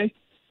Sunday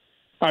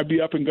I'd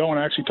be up and going.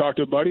 I actually talked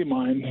to a buddy of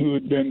mine who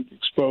had been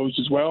exposed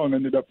as well and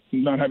ended up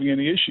not having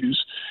any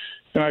issues.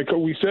 And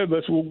we said,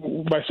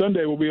 by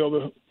Sunday we'll be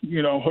able to,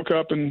 you know, hook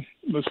up and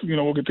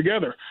we'll get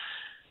together,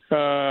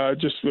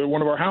 just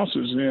one of our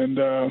houses.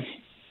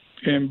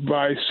 And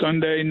by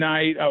Sunday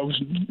night I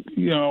was,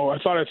 you know, I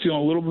thought I'd feel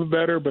a little bit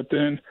better, but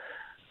then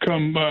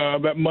come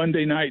about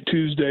Monday night,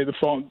 Tuesday,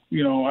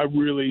 you know, I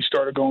really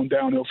started going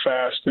downhill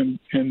fast and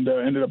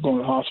ended up going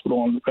to the hospital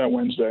on that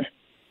Wednesday.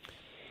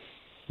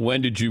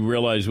 When did you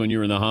realize when you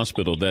were in the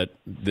hospital that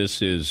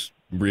this is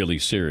really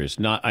serious?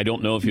 I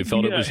don't know if you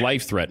felt it was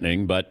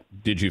life-threatening, but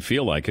did you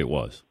feel like it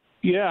was?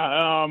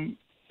 Yeah.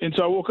 And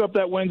so I woke up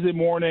that Wednesday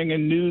morning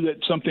and knew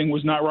that something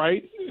was not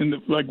right and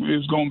like it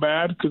was going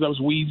bad because I was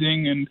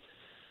wheezing and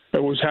I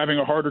was having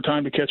a harder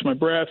time to catch my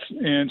breath.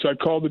 And so I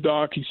called the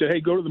doc. He said,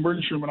 hey, go to the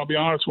emergency room. And I'll be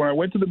honest, when I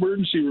went to the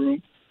emergency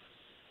room,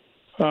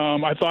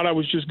 I thought I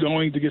was just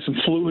going to get some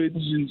fluids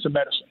and some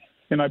medicine,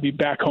 and I'd be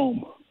back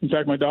home. In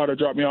fact, my daughter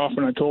dropped me off,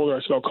 and I told her, I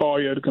said, I'll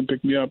call you to come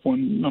pick me up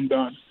when I'm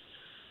done.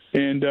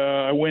 And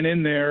I went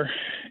in there,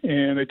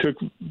 and they took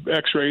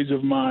x-rays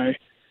of my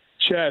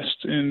chest,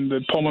 and the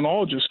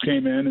pulmonologist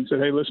came in and said,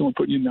 hey, listen, we're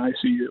putting you in the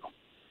ICU.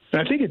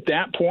 And I think at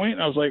that point,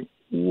 I was like,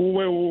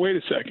 wait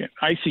a second,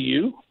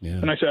 ICU? Yeah.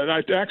 And I said,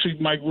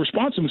 my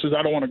response to him says,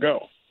 I don't want to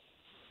go.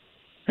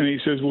 And he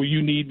says, well,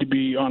 you need to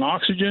be on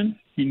oxygen.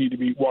 You need to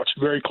be watched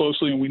very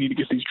closely, and we need to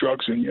get these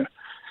drugs in you.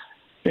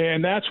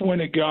 And that's when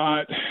it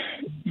got,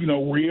 you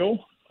know, real.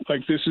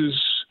 Like this is,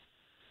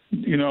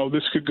 you know,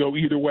 this could go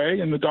either way.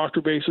 And the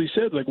doctor basically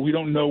said, like, we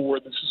don't know where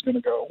this is going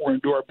to go. We're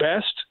going to do our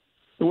best.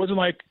 It wasn't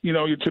like, you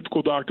know, your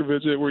typical doctor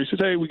visit where he says,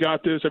 hey, we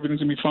got this.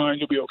 Everything's going to be fine.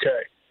 You'll be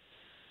okay.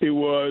 It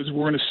was,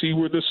 we're going to see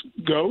where this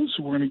goes.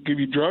 We're going to give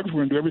you drugs. We're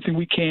going to do everything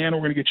we can.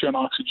 We're going to get you on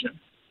oxygen.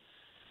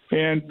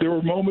 And there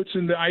were moments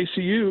in the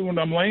ICU when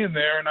I'm laying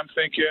there and I'm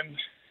thinking,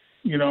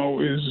 you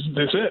know, is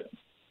this it?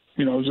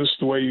 You know, is this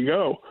the way you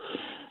go?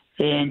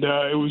 And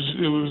it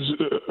was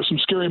some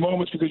scary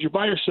moments because you're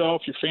by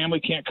yourself. Your family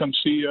can't come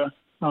see you.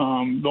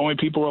 The only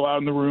people allowed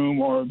in the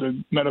room are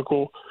the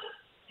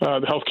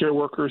the healthcare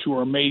workers who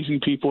are amazing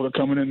people that are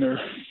coming in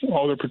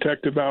all their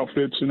protective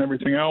outfits and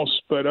everything else.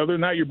 But other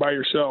than that, you're by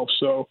yourself.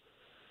 So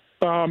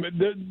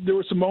there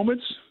were some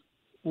moments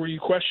where you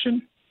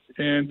question,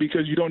 and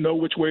because you don't know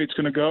which way it's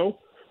going to go.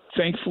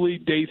 Thankfully,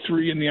 day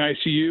 3 in the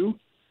ICU,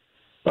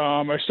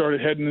 I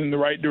started heading in the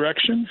right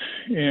direction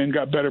and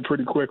got better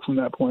pretty quick from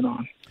that point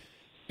on.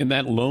 And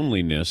that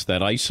loneliness,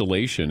 that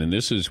isolation, and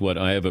this is what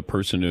I have a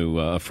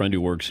friend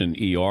who works in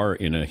ER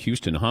in a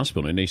Houston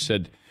hospital, and they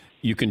said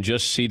you can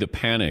just see the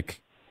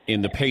panic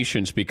in the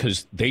patients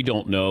because they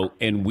don't know,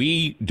 and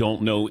we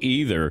don't know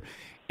either.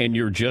 And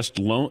you're just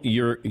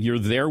you're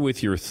there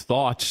with your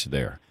thoughts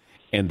there,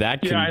 and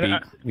that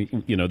can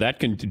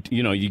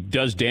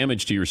does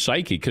damage to your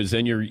psyche because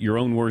then you're your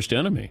own worst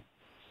enemy.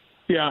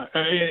 Yeah,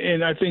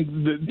 and I think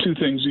the two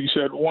things you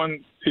said.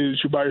 One is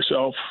you're by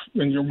yourself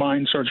and your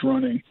mind starts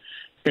running.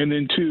 And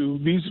then 2,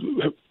 these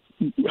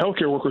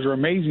healthcare workers are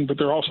amazing, but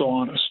they're also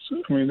honest.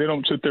 I mean, they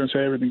don't sit there and say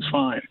everything's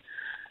fine.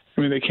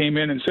 I mean, they came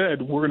in and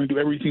said, we're going to do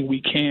everything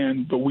we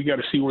can, but we got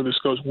to see where this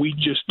goes. We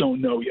just don't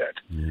know yet.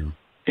 Yeah.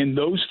 And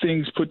those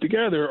things put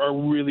together are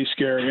really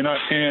scary.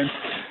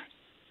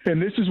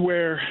 And this is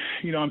where,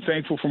 you know, I'm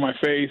thankful for my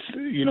faith.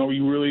 You know,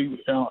 you really,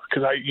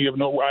 because I didn't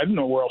know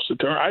where else to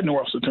turn. I had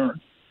nowhere else to turn.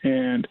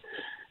 And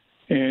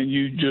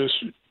you just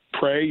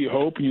pray, you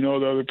hope, and you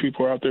know the other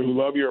people out there who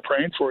love you are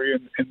praying for you.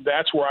 And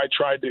that's where I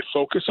tried to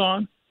focus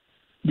on,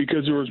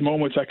 because there was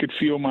moments I could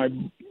feel my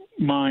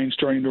mind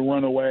starting to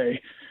run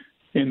away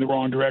in the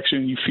wrong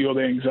direction. You feel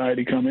the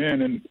anxiety come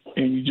in, and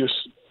you just,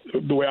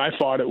 the way I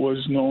thought it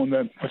was knowing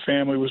that my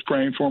family was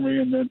praying for me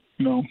and that,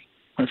 you know,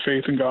 my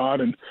faith in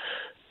God, and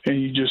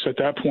you just at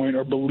that point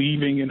are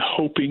believing and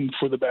hoping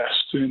for the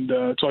best. And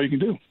that's all you can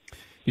do.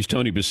 He's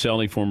Tony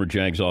Boselli, former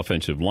Jags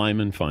offensive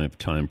lineman,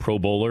 5-time Pro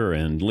Bowler,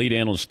 and lead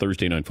analyst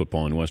Thursday Night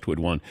Football in Westwood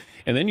One.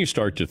 And then you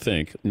start to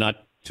think,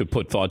 not to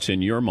put thoughts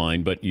in your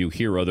mind, but you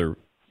hear other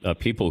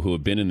people who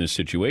have been in this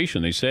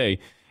situation. They say,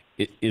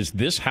 is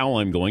this how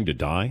I'm going to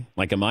die?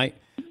 Like, am I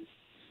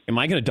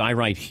going to die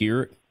right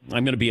here?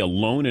 I'm going to be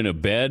alone in a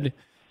bed,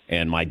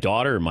 and my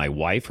daughter and my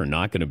wife are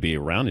not going to be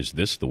around. Is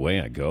this the way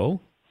I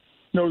go?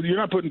 No, you're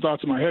not putting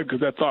thoughts in my head,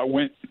 because that thought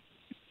went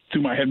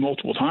through my head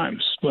multiple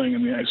times laying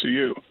in the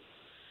ICU.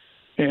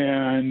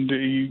 And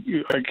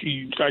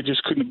I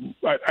just couldn't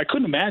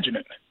imagine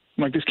it.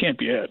 I'm like, this can't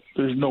be it.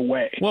 There's no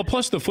way. Well,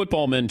 plus the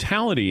football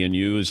mentality in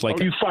you is like...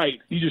 you fight.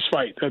 You just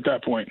fight at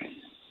that point.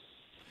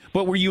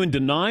 But were you in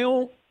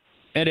denial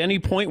at any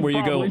point where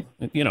Probably.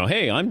 you go,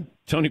 hey, I'm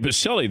Tony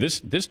Boselli.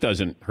 This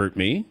doesn't hurt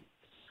me?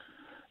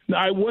 No,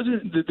 I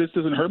wasn't that this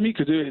doesn't hurt me,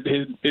 because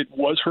it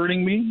was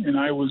hurting me, and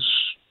I was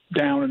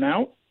down and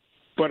out.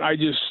 But I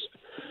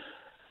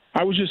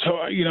was just,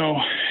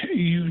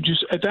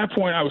 at that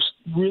point, I was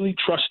really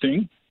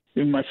trusting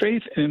in my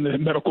faith and in the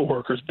medical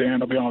workers,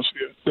 Dan, I'll be honest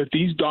with you, that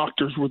these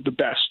doctors were the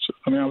best.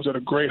 I mean, I was at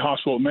a great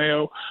hospital at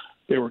Mayo.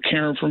 They were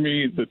caring for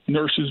me. The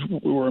nurses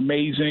were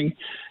amazing.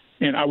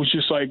 And I was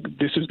just like,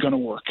 this is going to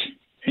work.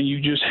 And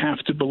you just have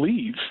to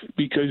believe,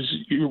 because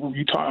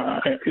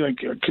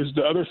because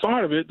the other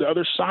thought of it, the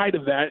other side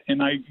of that,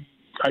 and I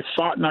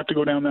fought not to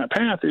go down that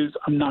path, is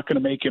I'm not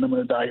going to make it. I'm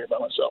going to die here by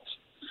myself.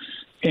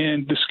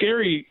 And the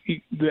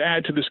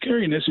add to the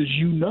scariness is,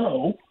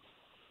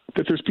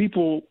 that there's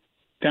people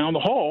down the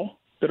hall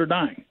that are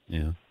dying.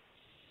 Yeah.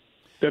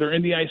 That are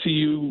in the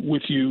ICU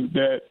with you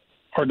that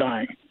are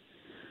dying.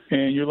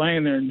 And you're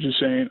laying there and just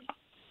saying,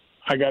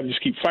 I got to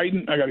just keep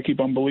fighting. I got to keep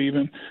on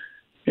believing,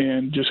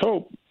 and just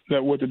hope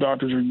that what the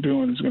doctors are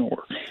doing is going to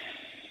work.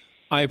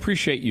 I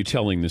appreciate you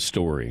telling this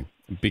story,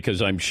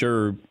 because I'm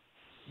sure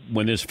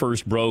when this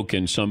first broke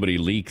and somebody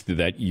leaked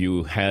that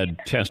you had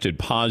tested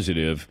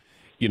positive,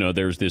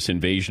 there's this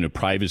invasion of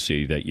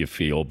privacy that you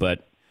feel.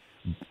 But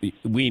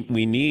we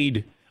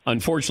need,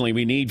 unfortunately,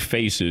 we need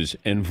faces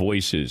and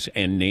voices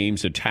and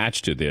names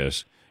attached to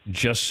this,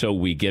 just so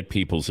we get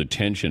people's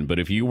attention. But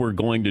if you were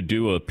going to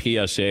do a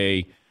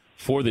PSA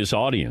for this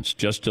audience,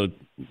 just to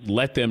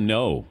let them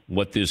know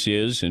what this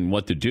is and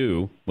what to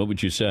do, what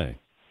would you say?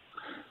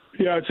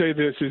 Yeah, I'd say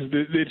this is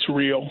that it's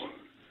real.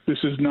 This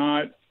is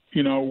not,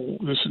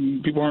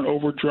 people aren't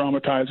over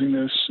dramatizing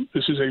this.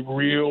 This is a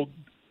real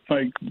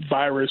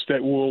virus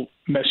that will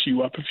mess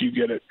you up if you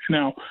get it.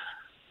 Now,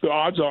 the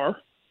odds are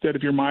that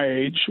if you're my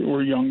age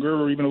or younger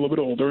or even a little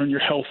bit older and you're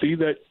healthy,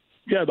 that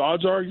the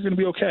odds are you're going to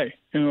be okay,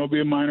 and it'll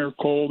be a minor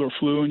cold or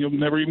flu, and you'll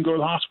never even go to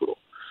the hospital.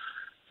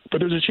 But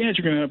there's a chance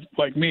you're going to have,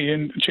 like me,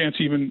 and a chance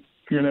even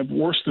you're going to have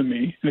worse than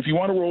me. And if you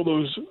want to roll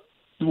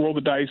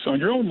the dice on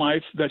your own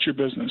life, that's your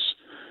business.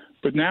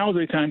 But now is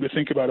the time to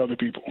think about other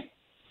people,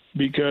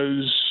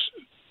 because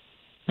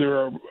there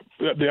are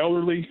the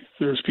elderly,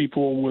 there's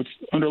people with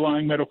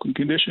underlying medical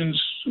conditions,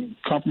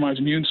 compromised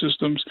immune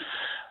systems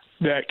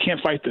that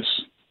can't fight this.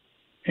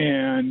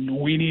 And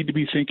we need to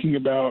be thinking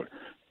about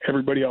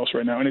everybody else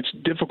right now. And it's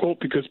difficult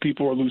because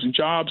people are losing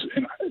jobs,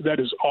 and that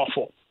is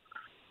awful.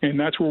 And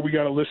that's where we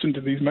got to listen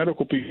to these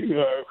medical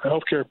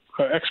healthcare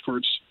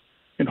experts.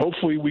 And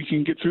hopefully we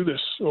can get through this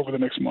over the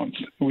next month.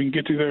 We can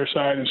get to the other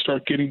side and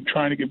start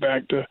trying to get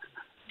back to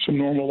some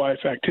normal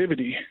life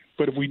activity.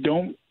 But if we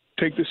don't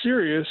take this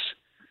serious,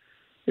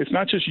 it's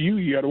not just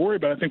you got to worry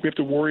about. I think we have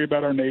to worry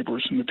about our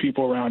neighbors and the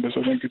people around us.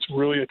 I think it's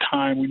really a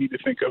time we need to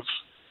think of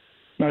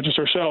not just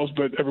ourselves,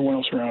 but everyone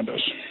else around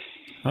us.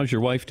 How's your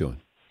wife doing?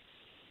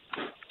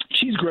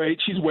 She's great.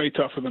 She's way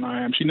tougher than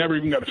I am. She never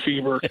even got a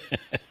fever.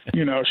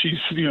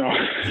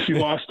 She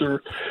lost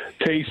her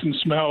taste and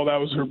smell. That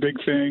was her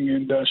big thing,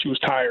 and she was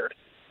tired.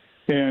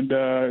 And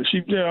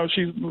she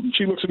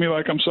looks at me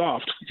like I'm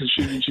soft, because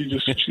she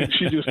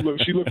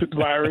looked at the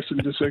virus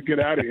and just said, "Get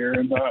out of here."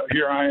 And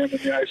here I am in the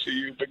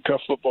ICU, big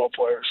tough football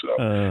player. So,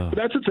 but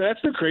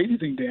that's the crazy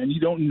thing, Dan.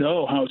 You don't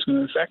know how it's going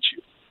to affect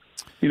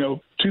you.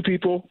 Two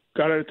people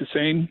got it at the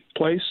same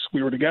place.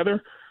 We were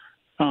together.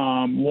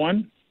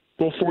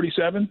 Both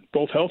 47,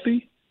 both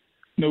healthy,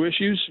 no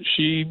issues.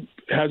 She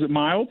has it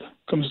mild,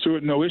 comes through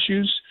it, no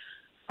issues.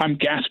 I'm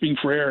gasping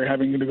for air,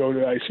 having to go to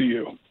the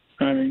ICU.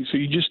 I mean, so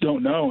you just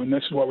don't know, and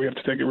this is why we have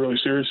to take it really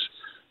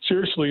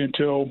seriously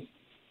until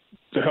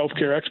the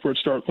healthcare experts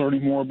start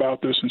learning more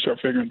about this and start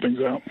figuring things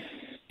out.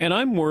 And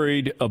I'm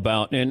worried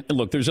about, and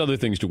look, there's other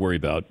things to worry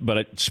about,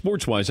 but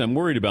sports-wise, I'm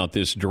worried about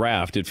this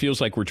draft. It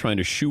feels like we're trying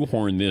to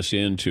shoehorn this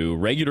into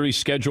regularly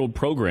scheduled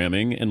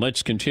programming, and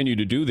let's continue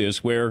to do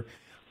this where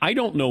I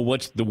don't know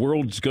what the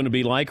world's going to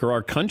be like, or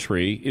our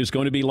country is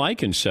going to be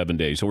like in 7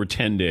 days or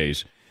 10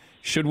 days.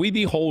 Should we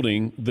be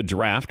holding the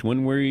draft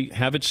when we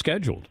have it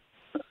scheduled?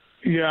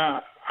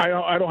 Yeah, I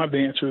don't have the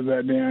answer to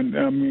that, Dan.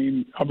 I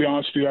mean, I'll be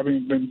honest with you, I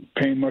haven't been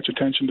paying much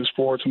attention to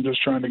sports. I'm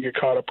just trying to get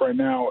caught up right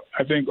now.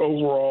 I think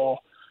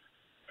overall,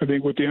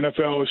 what the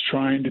NFL is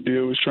trying to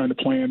do is trying to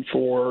plan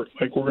for,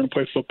 we're going to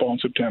play football in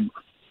September.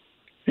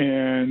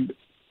 And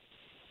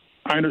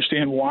I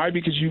understand why,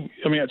 because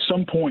at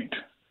some point,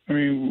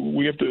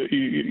 we have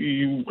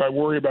to. I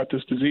worry about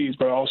this disease,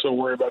 but I also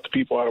worry about the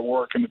people out of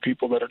work and the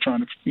people that are trying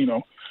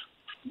to,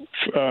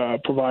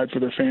 provide for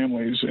their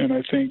families. And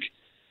I think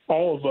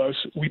all of us,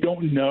 we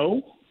don't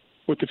know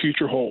what the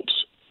future holds.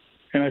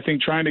 And I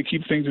think trying to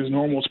keep things as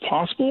normal as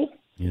possible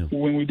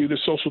when we do the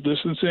social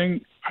distancing,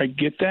 I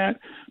get that.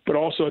 But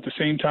also at the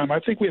same time, I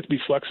think we have to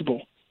be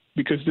flexible.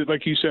 because,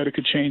 like you said, it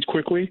could change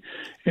quickly.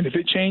 And if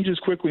it changes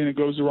quickly and it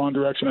goes the wrong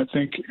direction, I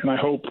think and I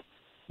hope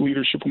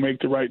leadership will make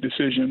the right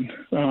decision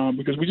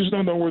because we just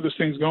don't know where this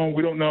thing's going.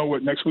 We don't know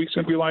what next week's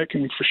going to be like,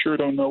 and we for sure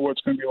don't know what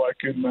it's going to be like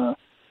in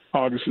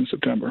August and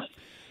September.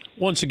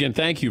 Once again,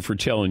 thank you for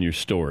telling your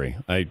story.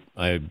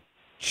 I'm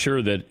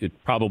sure that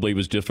it probably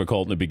was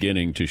difficult in the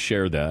beginning to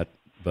share that,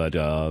 but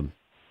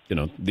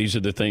these are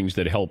the things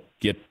that help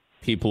get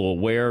people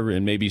aware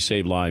and maybe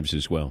save lives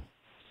as well.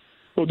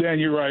 Well, Dan,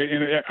 you're right,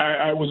 and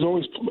I was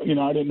always,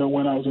 I didn't know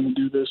when I was going to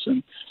do this,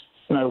 and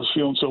I was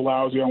feeling so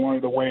lousy. I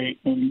wanted to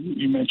wait, and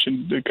you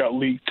mentioned it got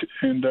leaked,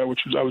 and I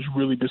was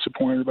really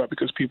disappointed about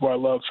because people I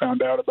love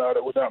found out about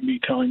it without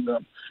me telling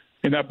them,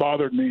 and that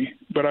bothered me.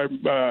 But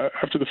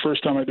after the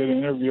first time I did an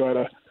interview,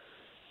 I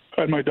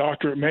had my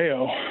doctor at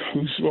Mayo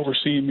who's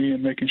overseeing me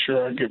and making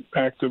sure I get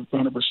back to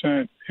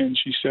 100%, and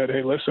she said,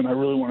 "Hey, listen, I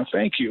really want to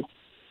thank you."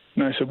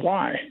 And I said,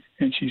 "Why?"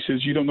 And she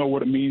says, "You don't know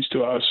what it means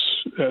to us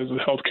as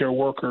healthcare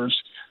workers,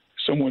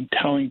 someone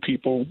telling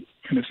people,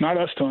 and it's not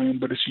us telling them,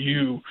 but it's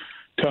you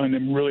telling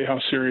them really how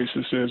serious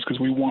this is because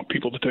we want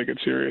people to take it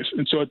serious."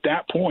 And so at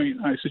that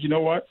point, I said, "You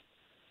know what?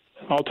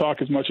 I'll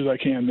talk as much as I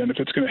can then. If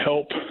it's going to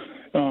help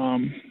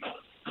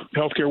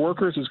healthcare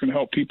workers, it's going to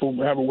help people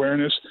have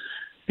awareness,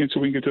 and so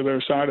we can get to the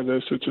other side of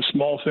this. It's a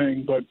small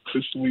thing, but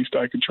it's the least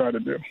I can try to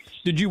do."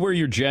 Did you wear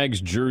your Jags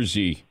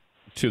jersey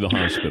to the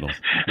hospital?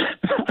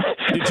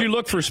 Did you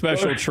look for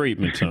special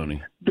treatment,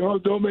 Tony?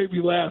 Don't make me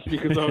laugh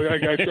because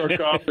I start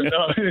coughing.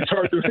 It's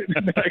hard to.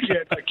 I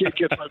can't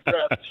get my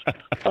breath.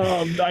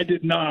 I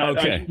did not.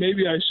 Okay.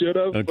 Maybe I should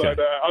have, but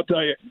I'll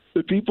tell you,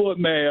 the people at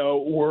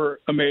Mayo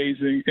were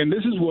amazing, and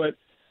this is what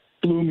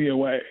blew me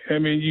away. I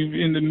mean, you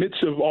in the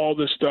midst of all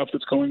this stuff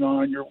that's going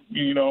on, and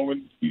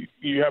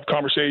you have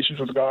conversations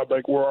with God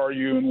like, "Where are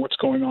you?" and "What's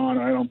going on?"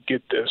 I don't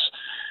get this,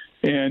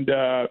 and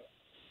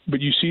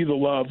but you see the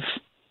love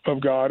of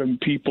God and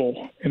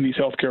people and these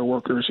healthcare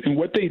workers, and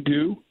what they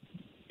do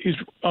is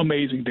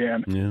amazing,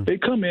 Dan. Yeah. They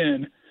come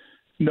in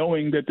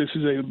knowing that this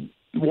is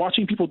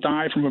watching people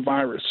die from a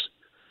virus,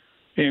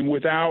 and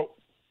without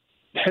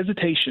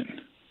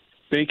hesitation,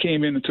 they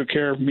came in and took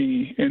care of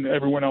me and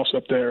everyone else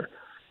up there.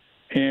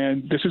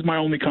 And this is my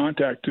only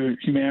contact to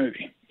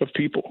humanity of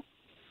people.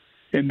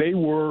 And they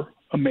were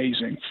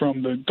amazing,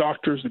 from the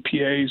doctors, the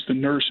PAs, the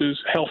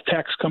nurses, health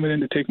techs coming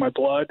in to take my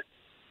blood.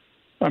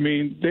 I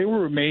mean, they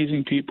were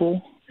amazing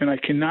people, and I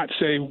cannot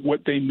say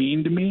what they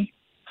mean to me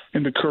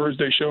and the courage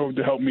they showed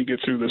to help me get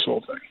through this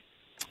whole thing.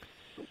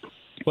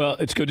 Well,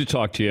 it's good to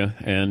talk to you,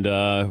 and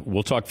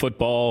we'll talk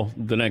football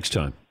the next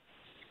time.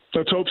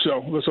 Let's hope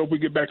so. Let's hope we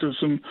get back to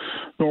some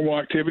normal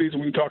activities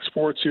and we can talk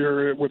sports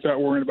here without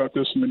worrying about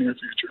this in the near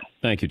future.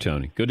 Thank you,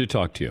 Tony. Good to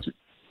talk to you.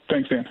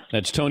 Thanks, Dan.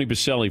 That's Tony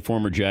Boselli,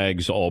 former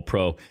Jags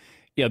All-Pro.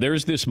 Yeah,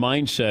 there's this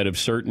mindset of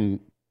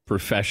certain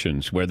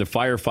professions where the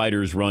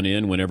firefighters run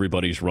in when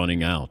everybody's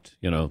running out.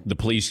 The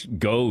police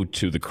go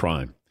to the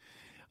crime.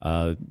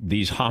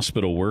 These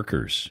hospital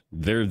workers,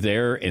 they're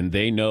there and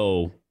they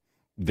know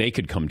they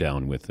could come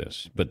down with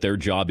this, but their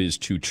job is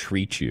to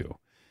treat you.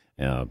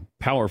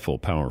 Powerful,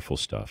 powerful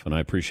stuff. And I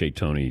appreciate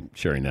Tony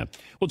sharing that.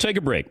 We'll take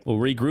a break. We'll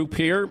regroup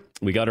here.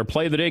 We got our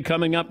play of the day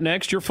coming up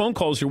next. Your phone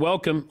calls are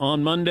welcome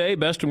on Monday.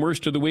 Best and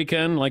worst of the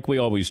weekend, like we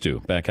always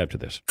do. Back after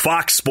this.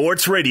 Fox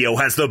Sports Radio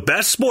has the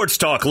best sports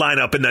talk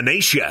lineup in the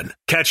nation.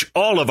 Catch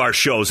all of our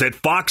shows at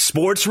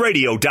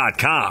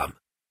foxsportsradio.com.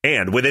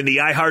 And within the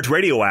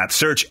iHeartRadio app,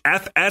 search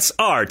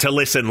FSR to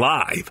listen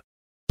live.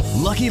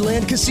 Lucky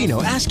Land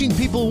Casino, asking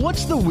people,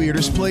 what's the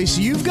weirdest place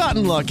you've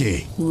gotten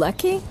lucky?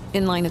 Lucky?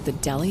 In line at the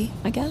deli,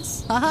 I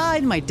guess? Aha,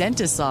 in my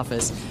dentist's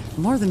office.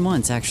 More than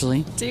once,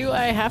 actually. Do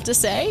I have to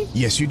say?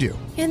 Yes, you do.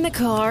 In the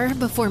car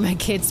before my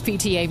kids'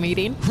 PTA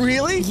meeting.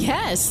 Really?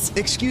 Yes.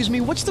 Excuse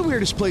me, what's the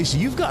weirdest place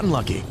you've gotten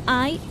lucky?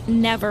 I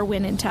never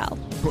win and tell.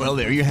 Well,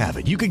 there you have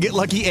it. You can get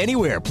lucky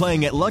anywhere,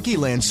 playing at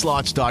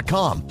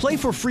LuckyLandSlots.com. Play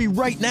for free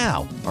right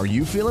now. Are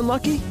you feeling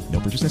lucky? No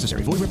purchase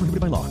necessary. Void where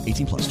prohibited by law.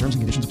 18+. Terms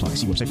and conditions apply.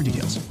 See website for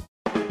details.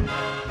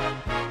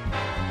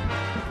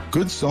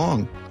 Good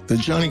song. The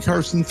Johnny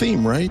Carson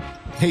theme, right?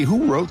 Hey,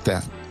 who wrote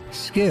that?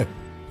 Skip,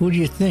 who do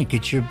you think?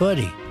 It's your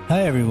buddy.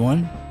 Hi,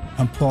 everyone.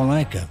 I'm Paul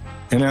Anka.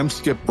 And I'm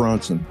Skip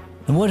Bronson.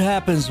 And what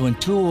happens when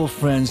two old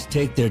friends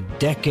take their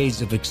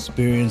decades of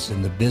experience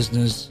in the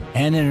business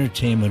and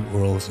entertainment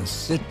worlds and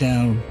sit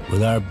down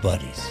with our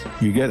buddies?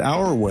 You get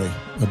Our Way,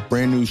 a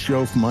brand new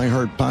show from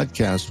iHeart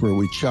Podcast where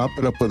we chop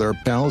it up with our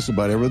pals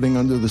about everything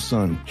under the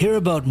sun. Hear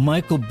about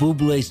Michael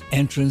Bublé's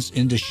entrance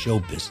into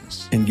show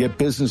business. And get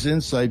business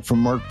insight from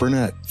Mark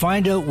Burnett.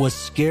 Find out what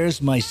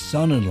scares my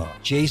son-in-law,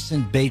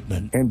 Jason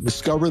Bateman. And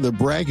discover the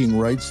bragging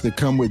rights that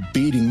come with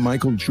beating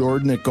Michael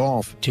Jordan at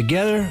golf.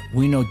 Together,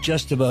 we know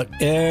just about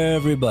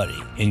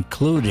everybody,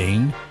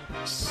 including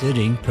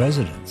sitting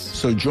presidents.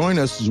 So join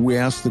us as we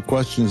ask the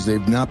questions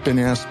they've not been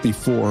asked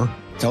before,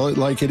 tell it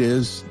like it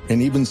is,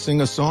 and even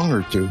sing a song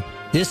or two.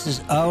 This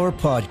is our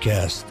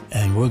podcast,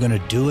 and we're going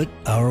to do it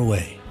our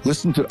way.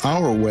 Listen to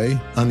Our Way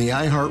on the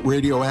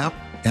iHeartRadio app,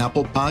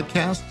 Apple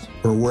Podcasts,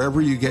 or wherever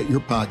you get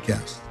your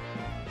podcasts.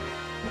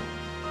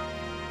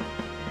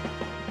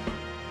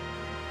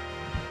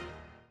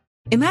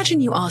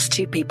 Imagine you ask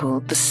two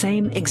people the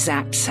same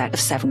exact set of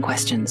 7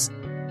 questions.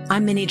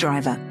 I'm Minnie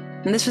Driver,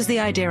 and this was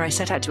the idea I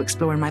set out to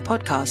explore in my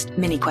podcast,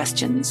 Mini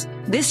Questions.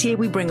 This year,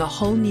 we bring a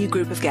whole new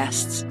group of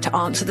guests to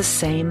answer the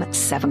same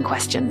 7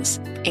 questions,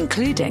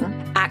 including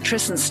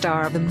actress and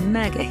star of the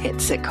mega hit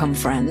sitcom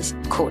Friends,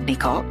 Courtney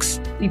Cox.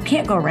 You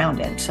can't go around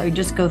it, so you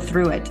just go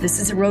through it. This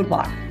is a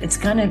roadblock. It's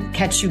going to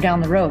catch you down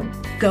the road.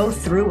 Go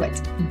through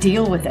it.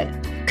 Deal with it.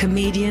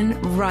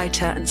 Comedian,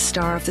 writer, and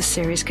star of the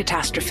series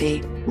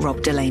Catastrophe,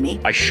 Rob Delaney.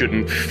 I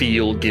shouldn't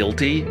feel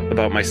guilty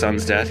about my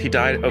son's death. He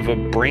died of a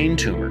brain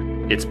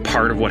tumor. It's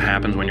part of what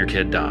happens when your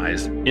kid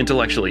dies.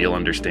 Intellectually, you'll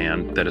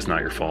understand that it's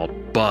not your fault,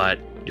 but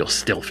you'll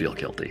still feel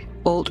guilty.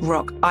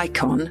 Alt-rock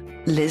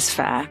icon, Liz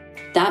Phair.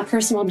 That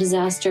personal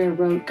disaster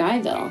wrote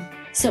Guyville.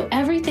 So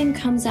everything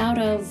comes out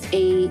of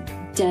a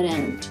dead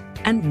end.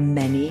 And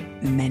many,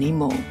 many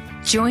more.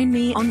 Join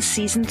me on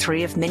Season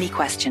 3 of Mini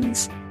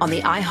Questions on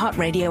the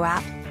iHeartRadio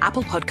app,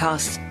 Apple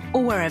Podcasts,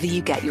 or wherever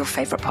you get your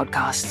favorite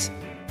podcasts.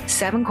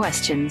 7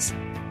 questions,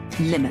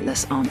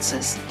 limitless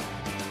answers.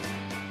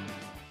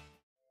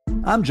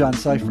 I'm John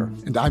Cipher.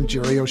 And I'm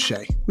Jerry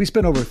O'Shea. We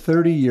spent over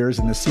 30 years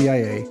in the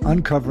CIA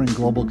uncovering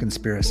global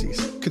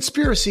conspiracies.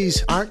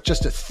 Conspiracies aren't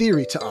just a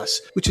theory to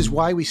us, which is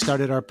why we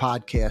started our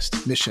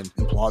podcast, Mission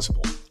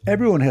Implausible.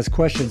 Everyone has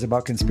questions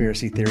about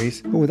conspiracy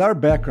theories, but with our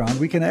background,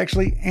 we can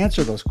actually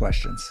answer those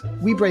questions.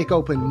 We break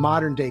open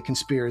modern-day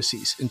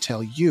conspiracies and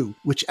tell you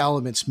which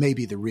elements may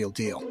be the real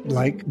deal.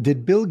 Like,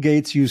 did Bill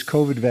Gates use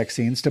COVID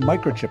vaccines to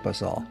microchip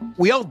us all?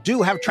 We all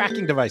do have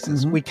tracking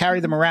devices. We carry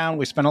them around.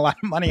 We spend a lot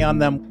of money on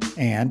them.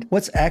 And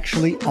what's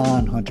actually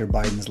on Hunter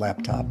Biden's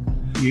laptop?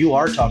 You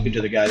are talking to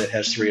the guy that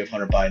has 3 of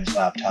Hunter Biden's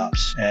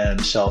laptops and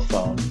cell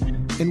phone.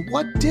 And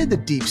what did the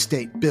deep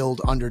state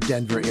build under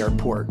Denver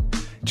Airport?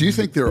 Do you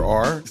think there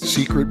are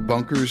secret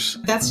bunkers?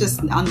 That's just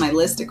on my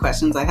list of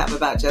questions I have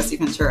about Jesse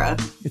Ventura.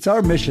 It's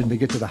our mission to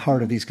get to the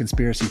heart of these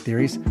conspiracy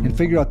theories and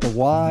figure out the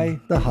why,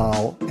 the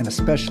how, and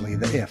especially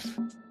the if.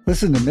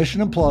 Listen to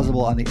Mission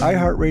Implausible on the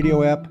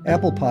iHeartRadio app,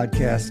 Apple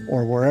Podcasts,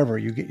 or wherever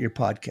you get your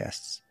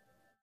podcasts.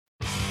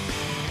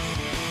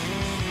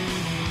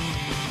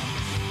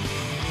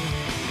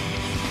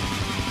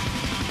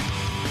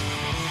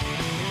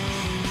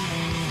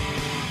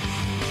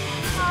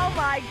 Oh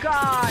my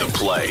God! The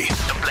play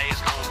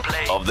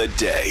of the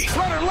day.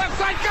 Runner left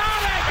side, got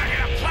it! We're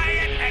gonna play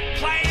it and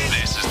play it.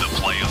 This is the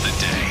play of the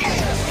day.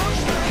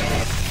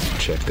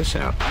 Check this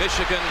out.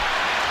 Michigan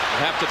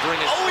will have to bring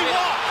it. Oh,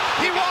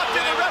 he walked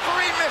and the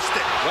referee missed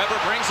it.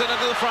 Weber brings it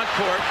into the front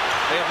court.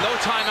 They have no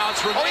timeouts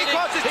remaining. Oh, he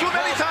causes too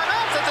many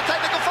timeouts. That's a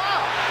technical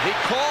foul. He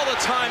called a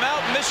timeout.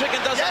 Michigan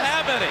doesn't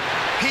have any.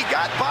 He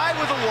got by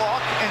with a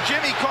walk, and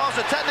Jimmy calls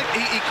a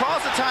he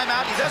calls a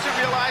timeout. He doesn't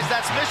realize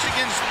that's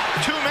Michigan's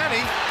too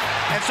many,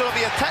 and so it'll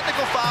be a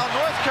technical foul.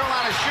 North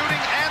Carolina shooting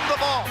and the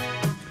ball.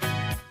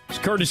 It's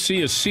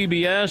courtesy of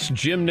CBS.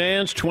 Jim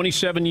Nantz,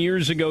 27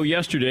 years ago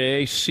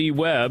yesterday,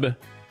 C-Web.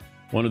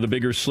 One of the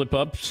bigger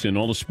slip-ups in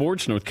all the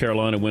sports. North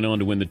Carolina went on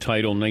to win the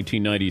title,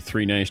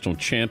 1993 national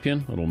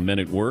champion. A little men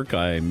at work.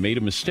 I made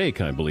a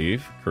mistake, I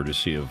believe,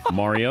 courtesy of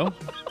Mario.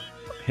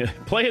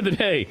 Play of the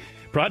day,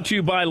 brought to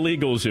you by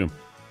LegalZoom.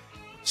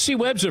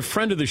 C-Web's a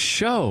friend of the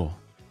show,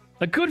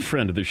 a good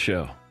friend of the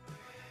show.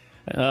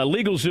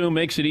 LegalZoom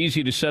makes it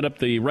easy to set up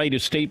the right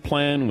estate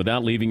plan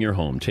without leaving your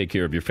home. Take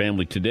care of your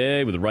family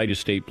today with the right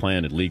estate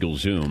plan at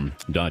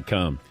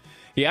LegalZoom.com.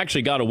 He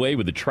actually got away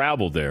with the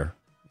travel there.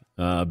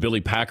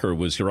 Billy Packer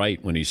was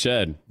right when he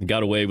said he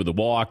got away with the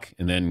walk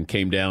and then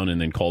came down and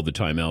then called the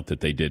timeout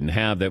that they didn't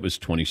have. That was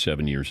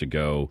 27 years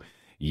ago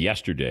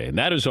yesterday. And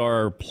that is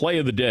our play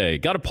of the day.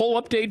 Got a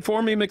poll update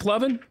for me,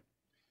 McLovin?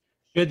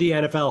 Should the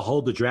NFL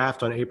hold the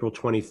draft on April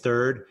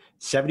 23rd?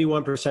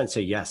 71%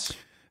 say yes.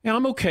 Yeah,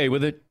 I'm okay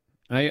with it.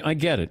 I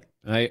get it.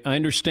 I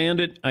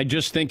understand it. I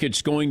just think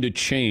it's going to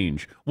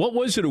change. What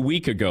was it a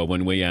week ago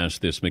when we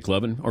asked this,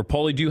 McLovin? Or,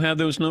 Paulie, do you have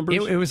those numbers?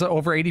 It was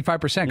over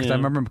 85%, because I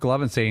remember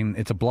McLovin saying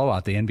it's a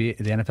blowout. The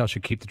NFL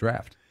should keep the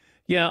draft.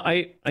 Yeah,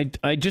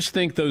 I just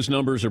think those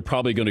numbers are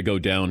probably going to go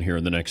down here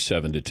in the next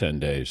 7 to 10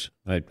 days.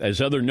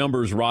 As other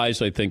numbers rise,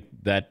 I think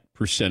that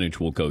percentage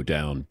will go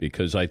down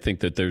because I think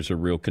that there's a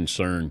real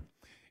concern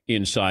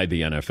inside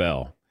the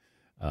NFL.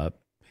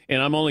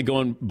 And I'm only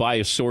going by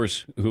a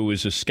source who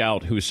is a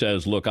scout who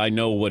says, look, I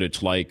know what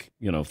it's like,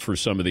 for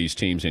some of these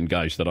teams and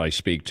guys that I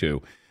speak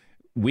to.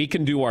 We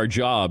can do our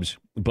jobs,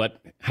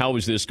 but how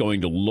is this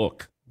going to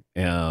look?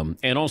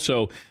 And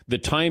also the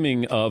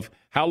timing of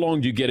how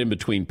long do you get in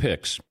between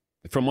picks?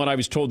 From what I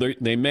was told,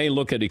 they may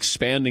look at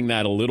expanding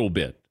that a little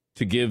bit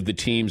to give the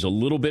teams a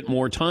little bit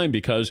more time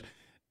because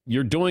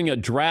you're doing a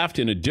draft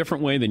in a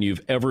different way than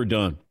you've ever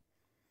done.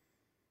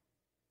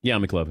 Yeah,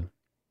 McLovin.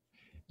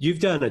 You've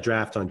done a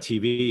draft on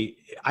TV.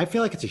 I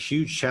feel like it's a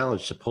huge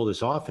challenge to pull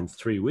this off in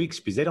 3 weeks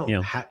because they don't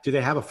do they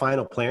have a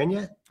final plan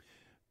yet?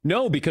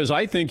 No, because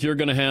I think you're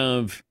going to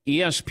have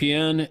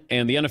ESPN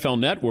and the NFL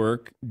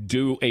Network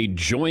do a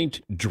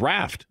joint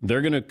draft.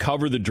 They're going to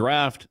cover the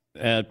draft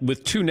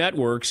with 2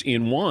 networks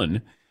in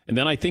one. And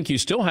then I think you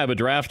still have a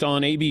draft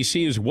on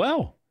ABC as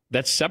well.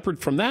 That's separate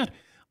from that.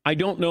 I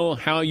don't know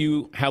how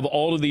you have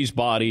all of these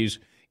bodies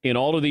in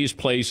all of these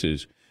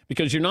places,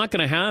 because you're not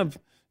going to have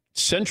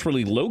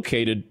centrally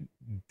located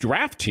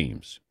draft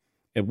teams.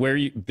 And where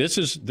this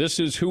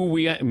is who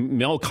we have,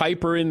 Mel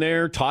Kiper in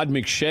there, Todd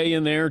McShay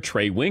in there,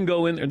 Trey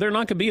Wingo in there. They're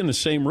not going to be in the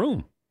same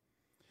room.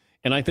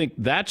 And I think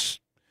that's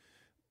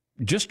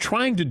just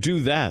trying to do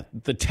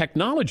that. The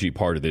technology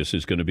part of this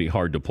is going to be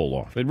hard to pull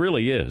off. It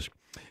really is.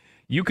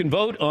 You can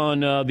vote on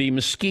the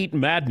Mesquite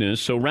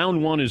Madness. So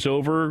round one is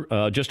over.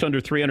 Just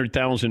under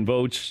 300,000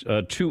 votes.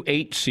 2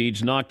 8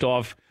 seeds knocked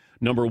off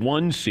number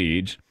 1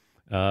 seeds.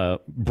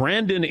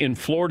 Brandon in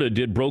Florida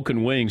did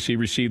Broken Wings. He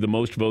received the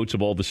most votes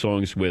of all the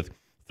songs with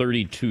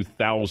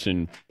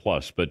 32,000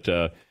 plus.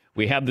 But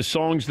we have the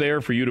songs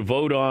there for you to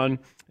vote on.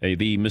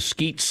 The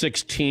Mesquite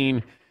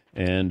 16,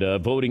 and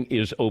voting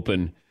is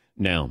open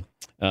now.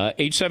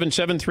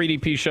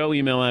 877-3DP Show,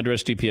 email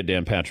address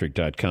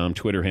dp@danpatrick.com,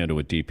 Twitter handle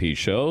at DP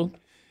Show.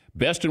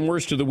 Best and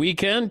worst of the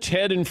weekend,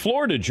 Ted in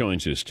Florida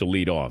joins us to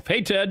lead off.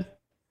 Hey, Ted.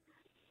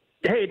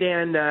 Hey,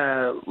 Dan,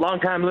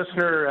 long-time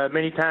listener,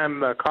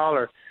 many-time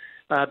caller.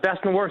 Best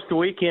and worst of the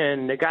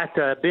weekend, I got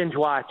to binge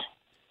watch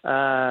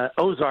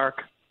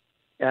Ozark,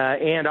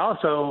 and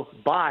also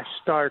Bosch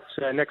starts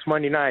next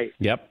Monday night.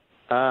 Yep.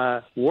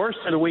 Worst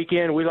of the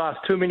weekend, we lost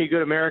too many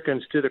good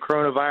Americans to the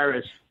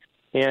coronavirus,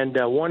 and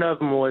one of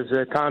them was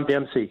Tom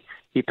Dempsey.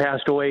 He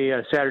passed away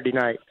Saturday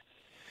night.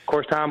 Of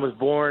course, Tom was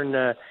born,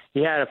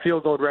 he had a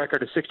field goal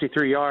record of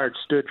 63 yards,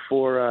 stood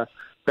for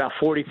about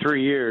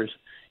 43 years,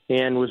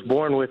 and was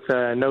born with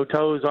no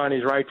toes on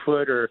his right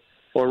foot or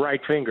right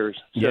fingers.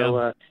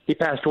 So he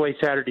passed away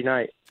Saturday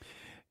night.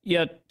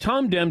 Yeah,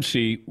 Tom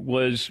Dempsey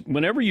was,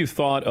 whenever you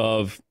thought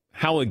of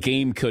how a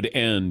game could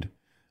end,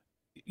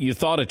 you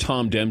thought of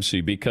Tom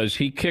Dempsey, because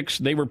he kicks,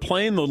 they were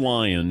playing the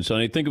Lions, and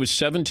I think it was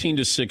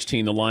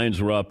 17-16, the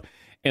Lions were up,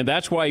 and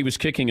that's why he was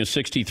kicking a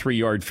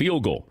 63-yard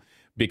field goal,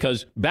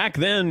 because back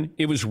then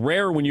it was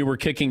rare when you were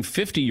kicking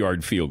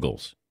 50-yard field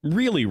goals,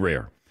 really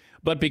rare.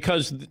 But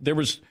because there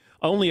was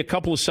only a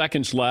couple of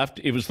seconds left,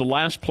 it was the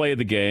last play of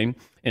the game,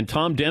 and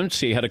Tom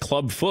Dempsey had a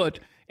club foot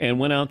and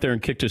went out there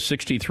and kicked a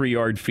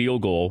 63-yard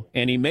field goal,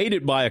 and he made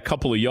it by a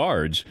couple of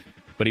yards,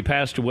 but he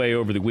passed away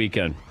over the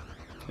weekend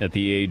at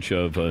the age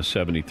of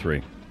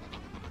 73.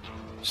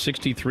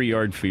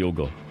 63-yard field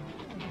goal.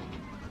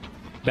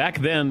 Back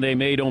then, they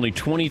made only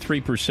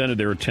 23% of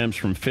their attempts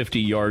from 50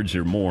 yards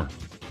or more.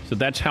 So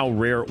that's how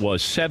rare it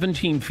was.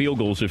 17 field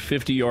goals of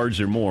 50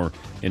 yards or more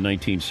in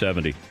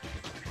 1970.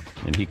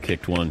 And he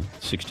kicked one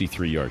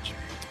 63 yards.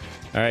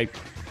 All right,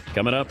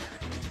 coming up,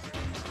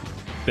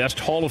 best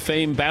Hall of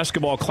Fame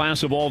basketball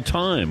class of all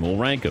time. We'll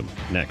rank them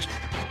next.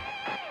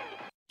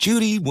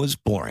 Judy was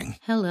boring.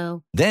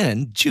 Hello.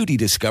 Then Judy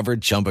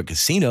discovered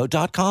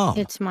ChumbaCasino.com.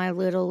 It's my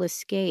little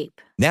escape.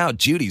 Now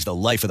Judy's the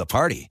life of the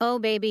party. Oh,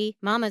 baby,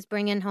 mama's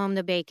bringing home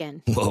the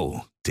bacon.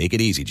 Whoa, take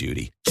it easy,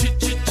 Judy.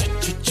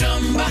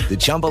 The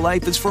Chumba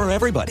life is for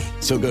everybody.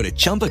 So go to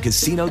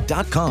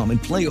ChumbaCasino.com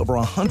and play over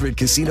 100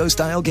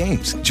 casino-style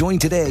games. Join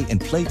today and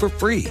play for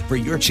free for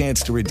your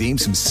chance to redeem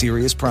some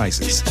serious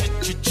prizes.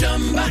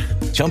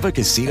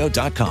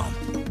 ChumbaCasino.com.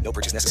 No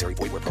purchase necessary.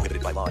 Void where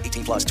prohibited by law.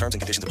 18 plus terms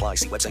and conditions apply.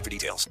 See website for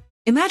details.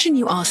 Imagine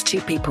you ask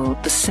 2 people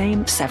the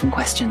same 7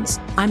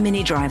 questions. I'm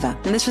Minnie Driver,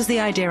 and this was the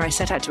idea I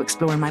set out to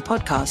explore in my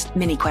podcast,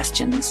 Mini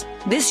Questions.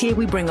 This year,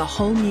 we bring a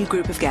whole new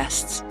group of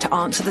guests to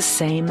answer the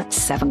same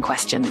 7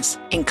 questions,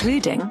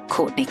 including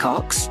Courtney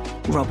Cox,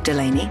 Rob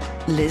Delaney,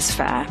 Liz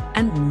Fair,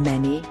 and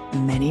many,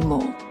 many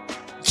more.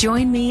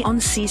 Join me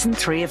on Season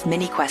 3 of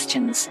Mini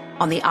Questions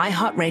on the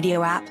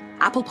iHeartRadio app,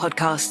 Apple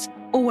Podcasts,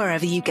 or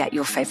wherever you get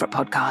your favorite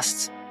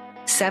podcasts.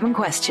 7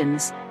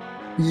 questions,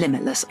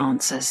 limitless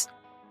answers.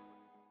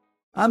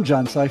 I'm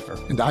John Cipher.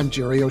 And I'm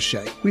Jerry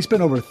O'Shea. We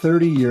spent over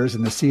 30 years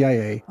in the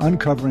CIA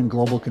uncovering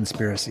global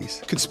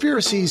conspiracies.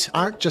 Conspiracies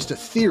aren't just a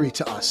theory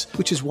to us,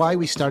 which is why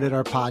we started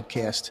our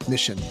podcast,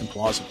 Mission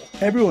Implausible.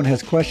 Everyone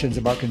has questions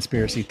about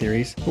conspiracy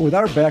theories, but with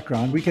our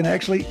background, we can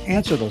actually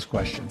answer those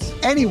questions.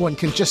 Anyone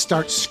can just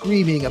start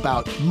screaming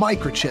about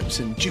microchips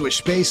and Jewish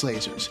space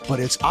lasers, but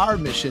it's our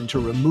mission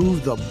to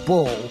remove the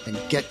bull and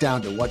get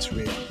down to what's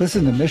real.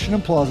 Listen to Mission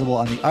Implausible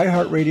on the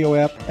iHeartRadio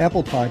app,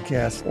 Apple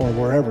Podcasts, or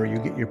wherever you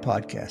get your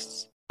podcasts.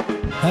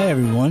 Hi,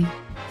 everyone.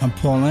 I'm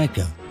Paul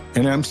Anka.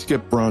 And I'm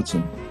Skip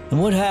Bronson.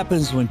 And what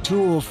happens when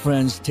 2 old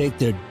friends take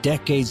their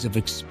decades of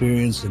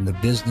experience in the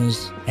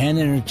business and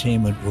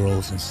entertainment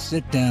worlds and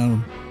sit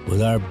down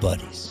with our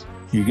buddies?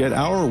 You get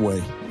Our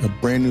Way, a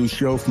brand new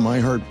show from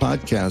iHeart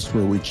Podcast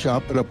where we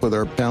chop it up with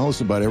our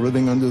pals about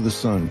everything under the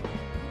sun.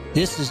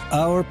 This is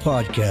our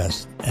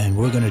podcast, and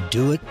we're going to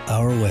do it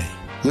our way.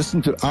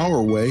 Listen to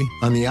Our Way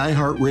on the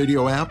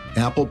iHeartRadio app,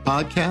 Apple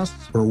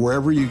Podcasts, or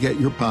wherever you get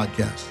your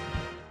podcasts.